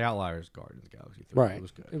 the outliers, Guardians of the Galaxy 3. Right, It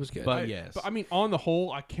was good. It was good. But yes. But I mean, on the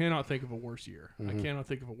whole, I cannot think of a worse year. I Mhm. cannot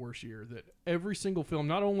think of a worse year that every single film,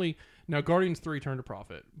 not only now Guardians 3 turned a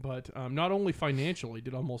profit, but not only financially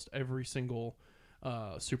did almost every single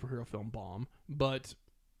superhero film bomb, but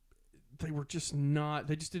they were just not.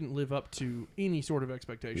 They just didn't live up to any sort of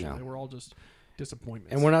expectation. No. They were all just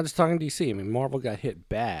disappointments. And we're not just talking DC. I mean, Marvel got hit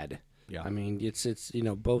bad. Yeah. I mean, it's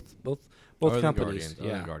both Or the companies. Guardians, or the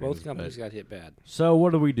Yeah, Guardians, both companies but- got hit bad. So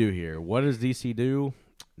what do we do here? What does DC do?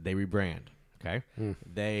 They rebrand. Okay.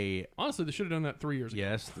 They honestly, they should have done that 3 years ago.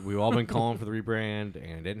 yes, we've all been calling for the rebrand,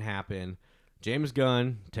 and it didn't happen. James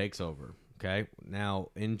Gunn takes over. Okay. Now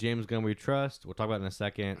in James Gunn we trust. We'll talk about it in a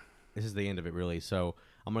second. This is the end of it, really. So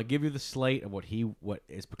I'm gonna give you the slate of what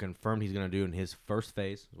is confirmed he's gonna do in his first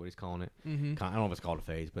phase. Is what he's calling it. Mm-hmm. I don't know if it's called a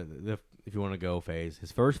phase, but if you want to go phase,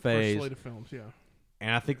 his first phase. First slate of films, yeah.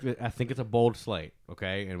 And I think it's a bold slate,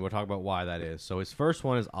 okay? And we'll talk about why that is. So his first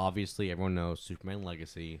one is obviously everyone knows Superman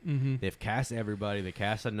Legacy. Mm-hmm. They've cast everybody. They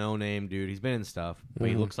cast a no-name dude. He's been in stuff, but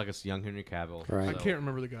he looks like a young Henry Cavill. Right. I So, can't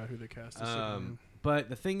remember the guy who they cast. As Superman. but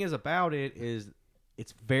the thing is about it is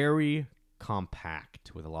it's very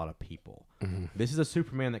compact with a lot of people. This is a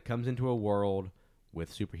Superman that comes into a world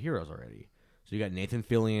with superheroes already. So you got Nathan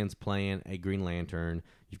Fillion's playing a Green Lantern.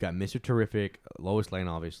 You've got Mr. Terrific, Lois Lane,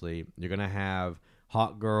 obviously. You're gonna have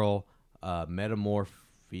Hawk Girl, Metamorph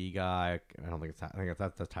guy. I don't think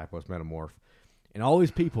that's the typo. It's Metamorph, and all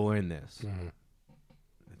these people are in this.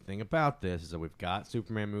 The thing about this is that we've got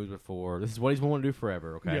Superman movies before. This is what he's wanted to do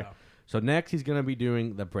forever. Okay. Yeah. So next he's gonna be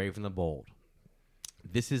doing The Brave and the Bold.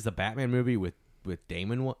 This is the Batman movie with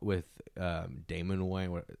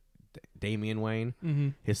Damian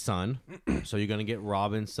Wayne, his son. So you're gonna get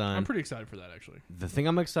Robin's son. I'm pretty excited for that, actually. The thing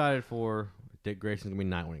I'm excited for, Dick Grayson's gonna be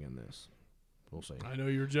Nightwing in this. We'll see. I know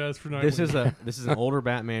you're jazzed for Nightwing. This is an older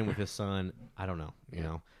Batman with his son. I don't know. You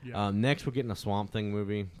know. Yeah. Next we're getting a Swamp Thing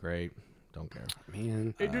movie. Great. Don't care.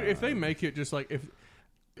 Man, Hey, dude, if they make it just like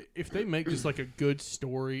if they make just like a good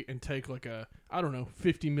story and take like a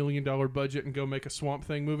 $50 million budget and go make a Swamp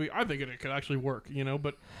Thing movie, I think it could actually work.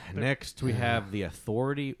 But Next we have The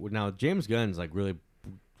Authority. Now James Gunn's like really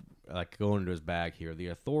like going into his bag here. The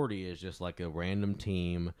Authority is just like a random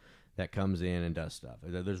team that comes in and does stuff.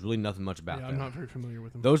 There's really nothing much about yeah, them. I'm not very familiar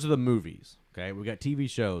with them. Those are the movies. Okay, we got TV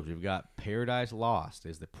shows. We've got Paradise Lost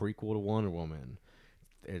is the prequel to Wonder Woman.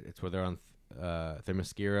 It's where they're on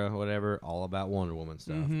Themyscira, whatever, all about Wonder Woman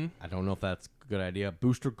stuff. I don't know if that's a good idea.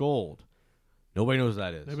 Booster Gold. Nobody knows what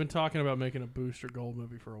that is. They've been talking about making a Booster Gold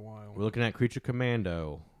movie for a while. We're looking at Creature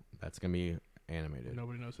Commando. That's going to be animated.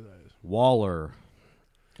 Nobody knows who that is. Waller,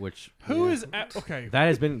 which Who is okay? that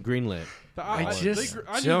has been greenlit. I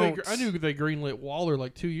knew they greenlit Waller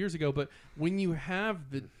like 2 years ago, but when you have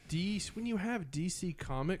DC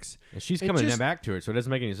Comics, And she's it coming just- back to it, so it doesn't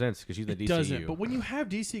make any sense because she's the it DCEU. doesn't. But when you have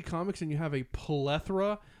DC Comics and you have a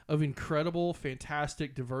plethora of incredible,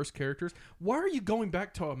 fantastic, diverse characters, why are you going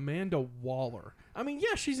back to Amanda Waller? I mean,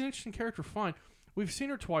 yeah, she's an interesting character, fine. We've seen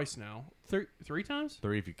her twice now, three times.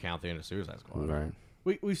 3 if you count the end of Suicide Squad. right.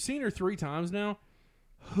 We've seen her 3 times now.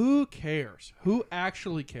 Who cares? Who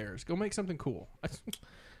actually cares? Go make something cool.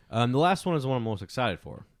 The last one is the one I'm most excited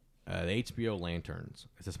for. The HBO Lanterns.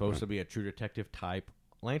 It's supposed to be a True Detective type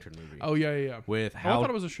Lantern movie. Oh yeah. With I Hal. thought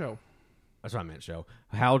it was a show. That's what I meant. Show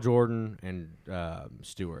Hal Jordan and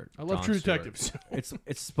Stewart. I love Jon True Stewart. Detectives.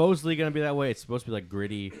 It's supposedly going to be that way. It's supposed to be like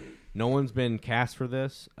gritty. No one's been cast for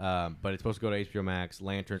this, but it's supposed to go to HBO Max.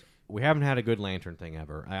 Lanterns. We haven't had a good Lantern thing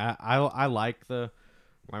ever. I like the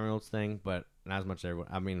Ryan Reynolds thing, but not as much as everyone.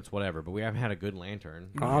 I mean, it's whatever. But we haven't had a good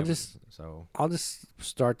Lantern. I'll just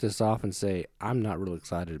start this off and say I'm not real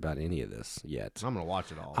excited about any of this yet. I'm gonna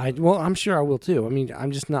watch it all. I'm sure I will too. I mean,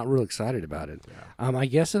 I'm just not real excited about it. Yeah. I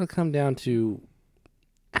guess it'll come down to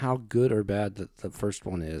how good or bad the first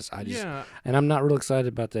one is. And I'm not real excited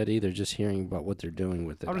about that either. Just hearing about what they're doing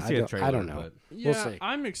with it. I want to see a trailer. I don't know. But Yeah, We'll see.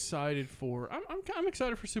 I'm excited for I'm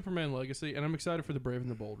excited for Superman Legacy, and I'm excited for The Brave and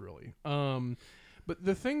the Bold, really. But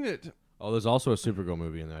the thing that there's also a Supergirl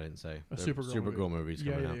movie in there. I didn't say A Supergirl movie's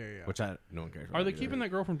Yeah, coming yeah, out, yeah, yeah. which no one cares. are about they either. keeping that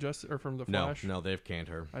girl from from the Flash? No, they've canned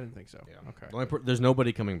her. I didn't think so. Yeah. Okay. The only there's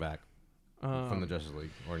nobody coming back from the Justice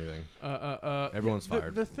League or anything. Everyone's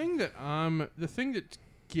fired. The thing that's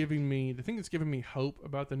giving me hope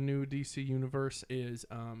about the new DC universe is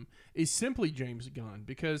simply James Gunn,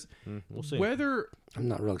 because We'll see. whether I'm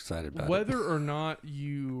not real excited about it. whether or not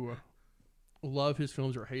you love his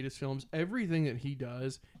films or hate his films, everything that he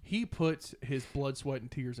does, he puts his blood, sweat,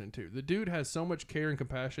 and tears into. The dude has so much care and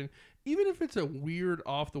compassion, even if it's a weird,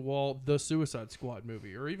 off-the-wall The Suicide Squad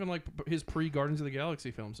movie, or even like his pre-Guardians of the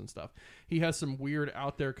Galaxy films and stuff. He has some weird,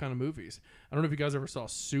 out-there kind of movies. I don't know if you guys ever saw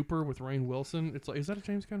Super with Rainn Wilson. It's like, is that a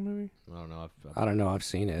James Gunn movie? I don't know. I don't know. I've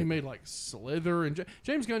seen it. He made like Slither, and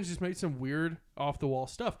James Gunn just made some weird, off-the-wall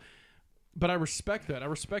stuff. But I respect that. I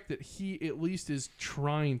respect that he at least is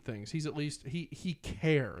trying things. He's at least he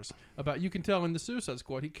cares about. You can tell in the Suicide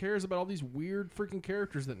Squad, he cares about all these weird freaking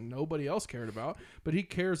characters that nobody else cared about. But he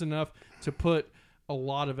cares enough to put a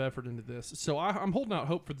lot of effort into this. So I'm holding out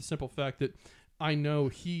hope for the simple fact that I know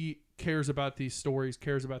he cares about these stories,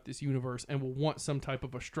 cares about this universe, and will want some type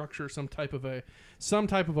of a structure, some type of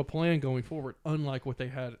a plan going forward, unlike what they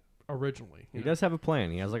had originally. He does have a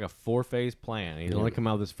plan. He has like a 4-phase plan. He's only come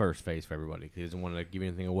out with his first phase for everybody. He doesn't want to give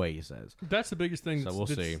anything away, he says. That's the biggest thing. So we'll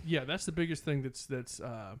see. Yeah, that's the biggest thing that's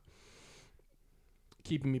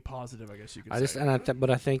keeping me positive, I guess you could say. But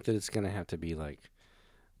I think that it's going to have to be like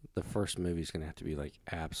the first movie's going to have to be like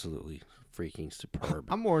absolutely freaking superb.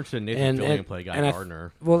 I'm more interested in Nathan Fillion play Guy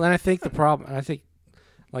Gardner. And I think the problem, and I think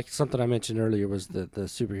like something I mentioned earlier was the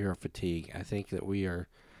superhero fatigue. I think that we're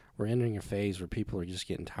entering a phase where people are just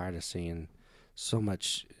getting tired of seeing so many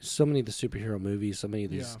of the superhero movies, so many of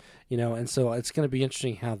these, and so it's going to be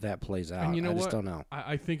interesting how that plays out. And you know I just what? don't know.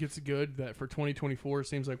 I think it's good that for 2024, it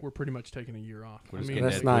seems like we're pretty much taking a year off.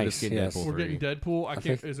 That's nice. We're getting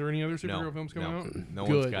Deadpool. Is there any other superhero films coming out? No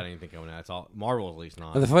one's got anything coming out. It's all Marvel, at least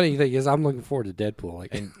not. But the funny thing is, I'm looking forward to Deadpool.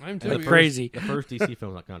 Like, I'm too. Crazy. The first DC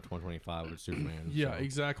film is not coming out 2025 with Superman. Yeah,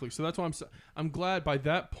 exactly. So that's why I'm glad by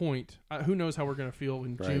that point. Who knows how we're going to feel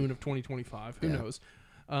in June of 2025? Who knows?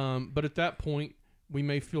 But at that point, we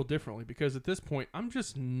may feel differently because at this point, I'm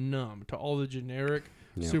just numb to all the generic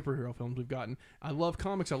superhero films we've gotten. I love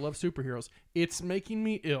comics. I love superheroes. It's making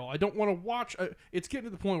me ill. I don't want to watch. It's getting to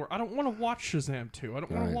the point where I don't want to watch Shazam 2. I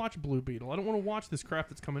don't want to watch Blue Beetle. I don't want to watch this crap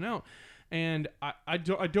that's coming out. And I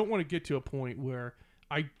don't want to get to a point where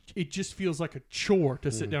it just feels like a chore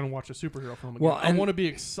to sit down and watch a superhero film again. Well, I want to be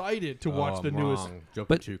excited to watch the newest.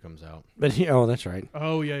 Joker 2 comes out. But that's right.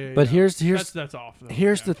 Oh yeah. But here's that's off. Though.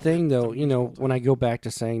 Here's the thing, though. When I go back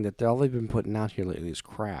to saying that all they've been putting out here lately is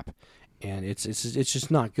crap, and it's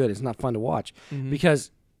just not good. It's not fun to watch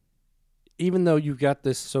because even though you've got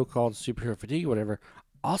this so-called superhero fatigue or whatever,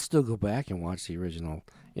 I'll still go back and watch the original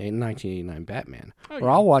 1989 Batman, or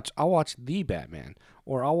I'll watch the Batman,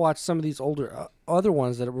 or I'll watch some of these older other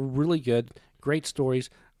ones that were really good, great stories,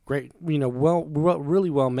 great really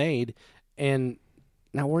well made, and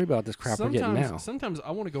not worry about this crap we're getting now. Sometimes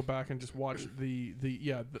I want to go back and just watch the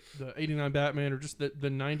 89 Batman or just the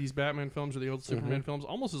 90s Batman films or the old Superman films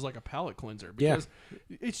almost as like a palate cleanser because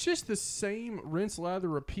it's just the same rinse, lather,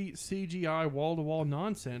 repeat CGI wall-to-wall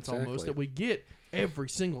nonsense almost that we get every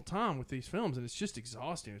single time with these films, and it's just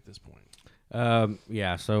exhausting at this point.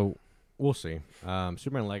 So we'll see.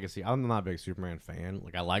 Superman Legacy, I'm not a big Superman fan.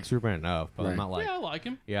 Like, I like Superman enough, but I'm not like... Yeah, I like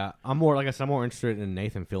him. Yeah, I'm more interested in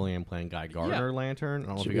Nathan Fillion playing Guy Gardner Lantern. I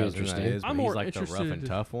don't know if you guys know who that is, but he's like the rough and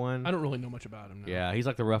tough one. I don't really know much about him. No. Yeah, he's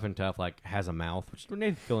like the rough and tough, like, has a mouth, which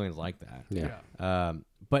Nathan Fillion's like that. Yeah.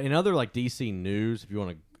 But in other, like, DC news, if you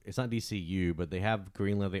want to... It's not DCEU, but they have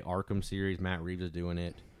greenlit the Arkham series. Matt Reeves is doing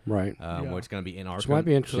it. Right. Where it's going to be in Arkham. Which might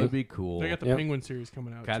be interesting. Could be cool. They got the Penguin series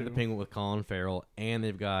coming out, Got the Penguin with Colin Farrell, and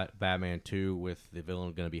they've got Batman 2 with the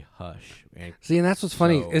villain going to be Hush. And that's what's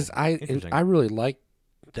funny is I really like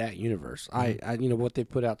that universe. I what they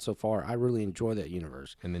put out so far, I really enjoy that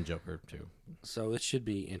universe. And then Joker 2. So it should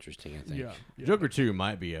be interesting, I think. Yeah. Joker 2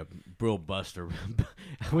 might be a real buster.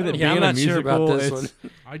 With it being I'm not a musical, sure about this one.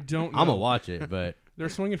 I don't know. I'm going to watch it, but... They're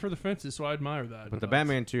swinging for the fences, so I admire that. But the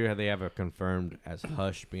Batman 2, they have it confirmed as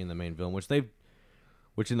Hush being the main villain,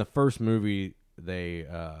 which in the first movie, they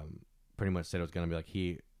pretty much said it was going to be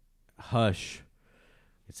like Hush.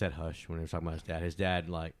 It said Hush when they were talking about his dad. His dad,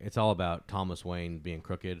 like, it's all about Thomas Wayne being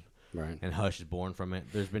crooked. Right. And Hush is born from it.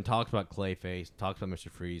 There's been talks about Clayface, talks about Mr.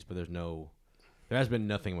 Freeze, but there has been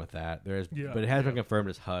nothing with that. But it has been confirmed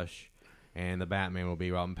as Hush. And the Batman will be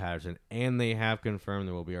Robin Patterson. And they have confirmed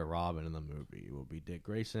there will be a Robin in the movie. It will be Dick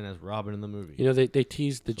Grayson as Robin in the movie. They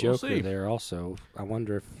teased the Joker there also. I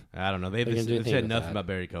wonder if... I don't know. They've said nothing about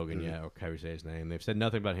Barry Keoghan yet, or however you say his name. They've said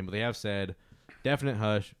nothing about him, but they have said definite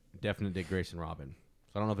Hush, definite Dick Grayson Robin.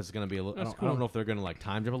 So I don't know if it's going to be a little... I don't know if they're going to like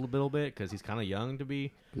time jump a little bit because he's kind of young to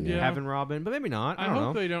be having Robin, but maybe not. I don't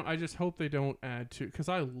know. They don't. I just hope they don't add to because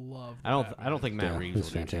I love. I don't think Matt Reeves will do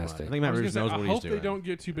fantastic. too much. I think Matt Reeves knows what he's doing. I hope they don't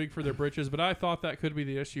get too big for their britches, but I thought that could be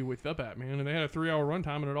the issue with the Batman, and they had a 3-hour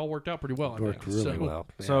runtime, and it all worked out pretty well. It worked really well.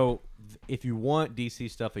 Yeah. So if you want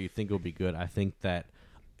DC stuff that you think will be good, I think that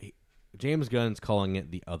James Gunn's calling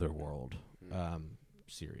it the Otherworld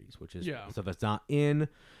series, which is stuff that's not in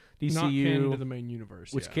DCU, not canon to the main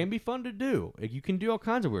universe, which can be fun to do. Like, you can do all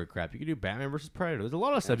kinds of weird crap. You can do Batman versus Predator. There's a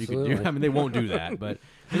lot of stuff you can do. I mean, they won't do that, but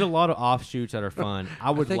there's a lot of offshoots that are fun.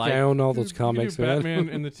 I own all those comics. Batman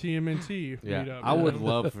and the TMNT. I would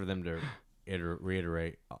love for them to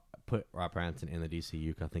reiterate put Rob Pattinson in the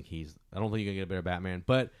DCU because I don't think you're gonna get a better Batman.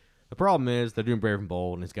 But the problem is they're doing Brave and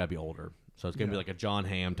Bold, and it's got to be older. So it's gonna be like a John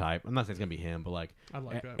Hamm type. I'm not saying it's gonna be him, but like I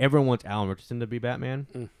like that. everyone wants Alan Richardson to be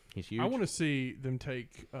Batman. He's huge. I want to see them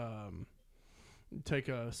take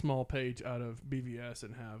a small page out of BVS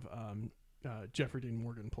and have Jeffrey Dean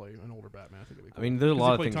Morgan play an older Batman. I think it'd be cool. I mean, there's a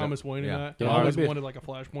lot of play things. Thomas Wayne in that. Yeah, I always that'd be- wanted like a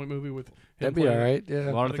Flashpoint movie with him. That'd be playing all it. right. Yeah.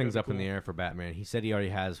 A lot of I think things that'd up be in the cool. air for Batman. He said he already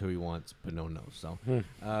has who he wants, but no one knows. So,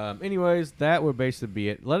 anyways, that would basically be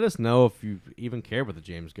it. Let us know if you even care about the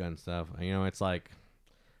James Gunn stuff. You know, it's like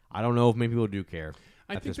I don't know if many people do care.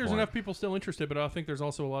 I think there's enough people still interested, but I think there's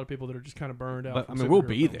also a lot of people that are just kind of burned out. But I from mean, we'll superhero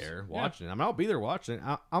be films. there watching. I mean, I'll be there watching.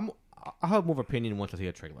 I'll have more of an opinion once I see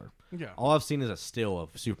a trailer. Yeah. All I've seen is a still of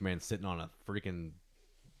Superman sitting on a freaking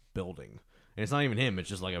building, and it's not even him. It's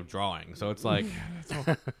just like a drawing. So it's like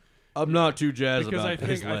I'm not too jazzed because about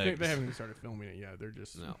his legs. I think they haven't even started filming it yet. They're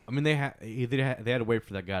just No, I mean they had to wait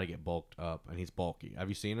for that guy to get bulked up, and he's bulky. Have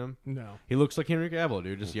you seen him? no. He looks like Henry Cavill,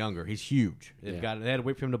 dude, just younger. He's huge. They had to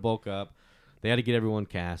wait for him to bulk up. They had to get everyone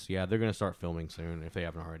cast. Yeah, they're gonna start filming soon if they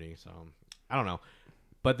haven't already. So I don't know,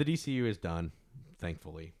 but the DCU is done.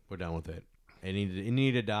 Thankfully, we're done with it. It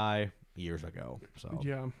needed to die years ago. So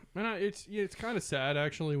Yeah, and it's kind of sad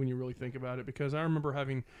actually when you really think about it, because I remember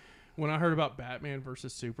when I heard about Batman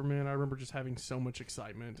versus Superman, I remember just having so much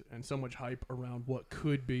excitement and so much hype around what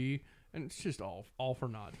could be, and it's just all for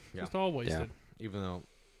naught. Yeah. Just all wasted. even though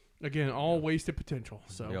Again, all wasted potential.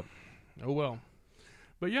 So, Yep. oh well.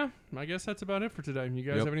 But yeah, I guess that's about it for today. You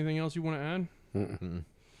guys Yep. have anything else you want to add?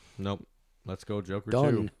 nope, let's go Joker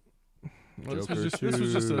Done. 2. Well, this Joker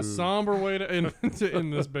was just a 2. somber way to end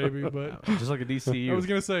this baby, but Just like a DCU. I was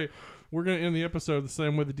gonna say we're gonna end the episode the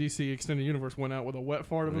same way the DC Extended Universe went out, with a wet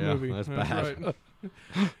fart of a Yeah, movie. that's bad. right.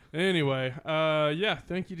 Anyway, yeah,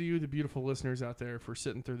 thank you to you, the beautiful listeners out there, for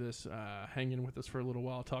sitting through this, hanging with us for a little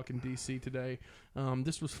while, talking DC today.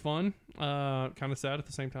 This was fun, kind of sad at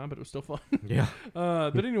the same time, but it was still fun. yeah.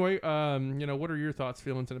 But anyway, what are your thoughts,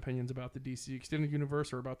 feelings, and opinions about the DC Extended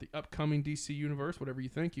Universe or about the upcoming DC Universe? Whatever you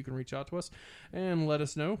think, you can reach out to us and let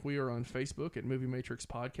us know. We are on Facebook at Movie Matrix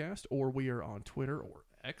Podcast, or we are on Twitter or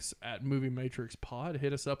X at Movie Matrix Pod.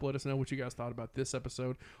 Hit us up. Let us know what you guys thought about this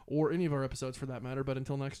episode or any of our episodes for that matter. But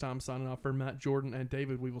until next time, signing off for Matt, Jordan, and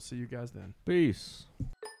David. We will see you guys then. Peace.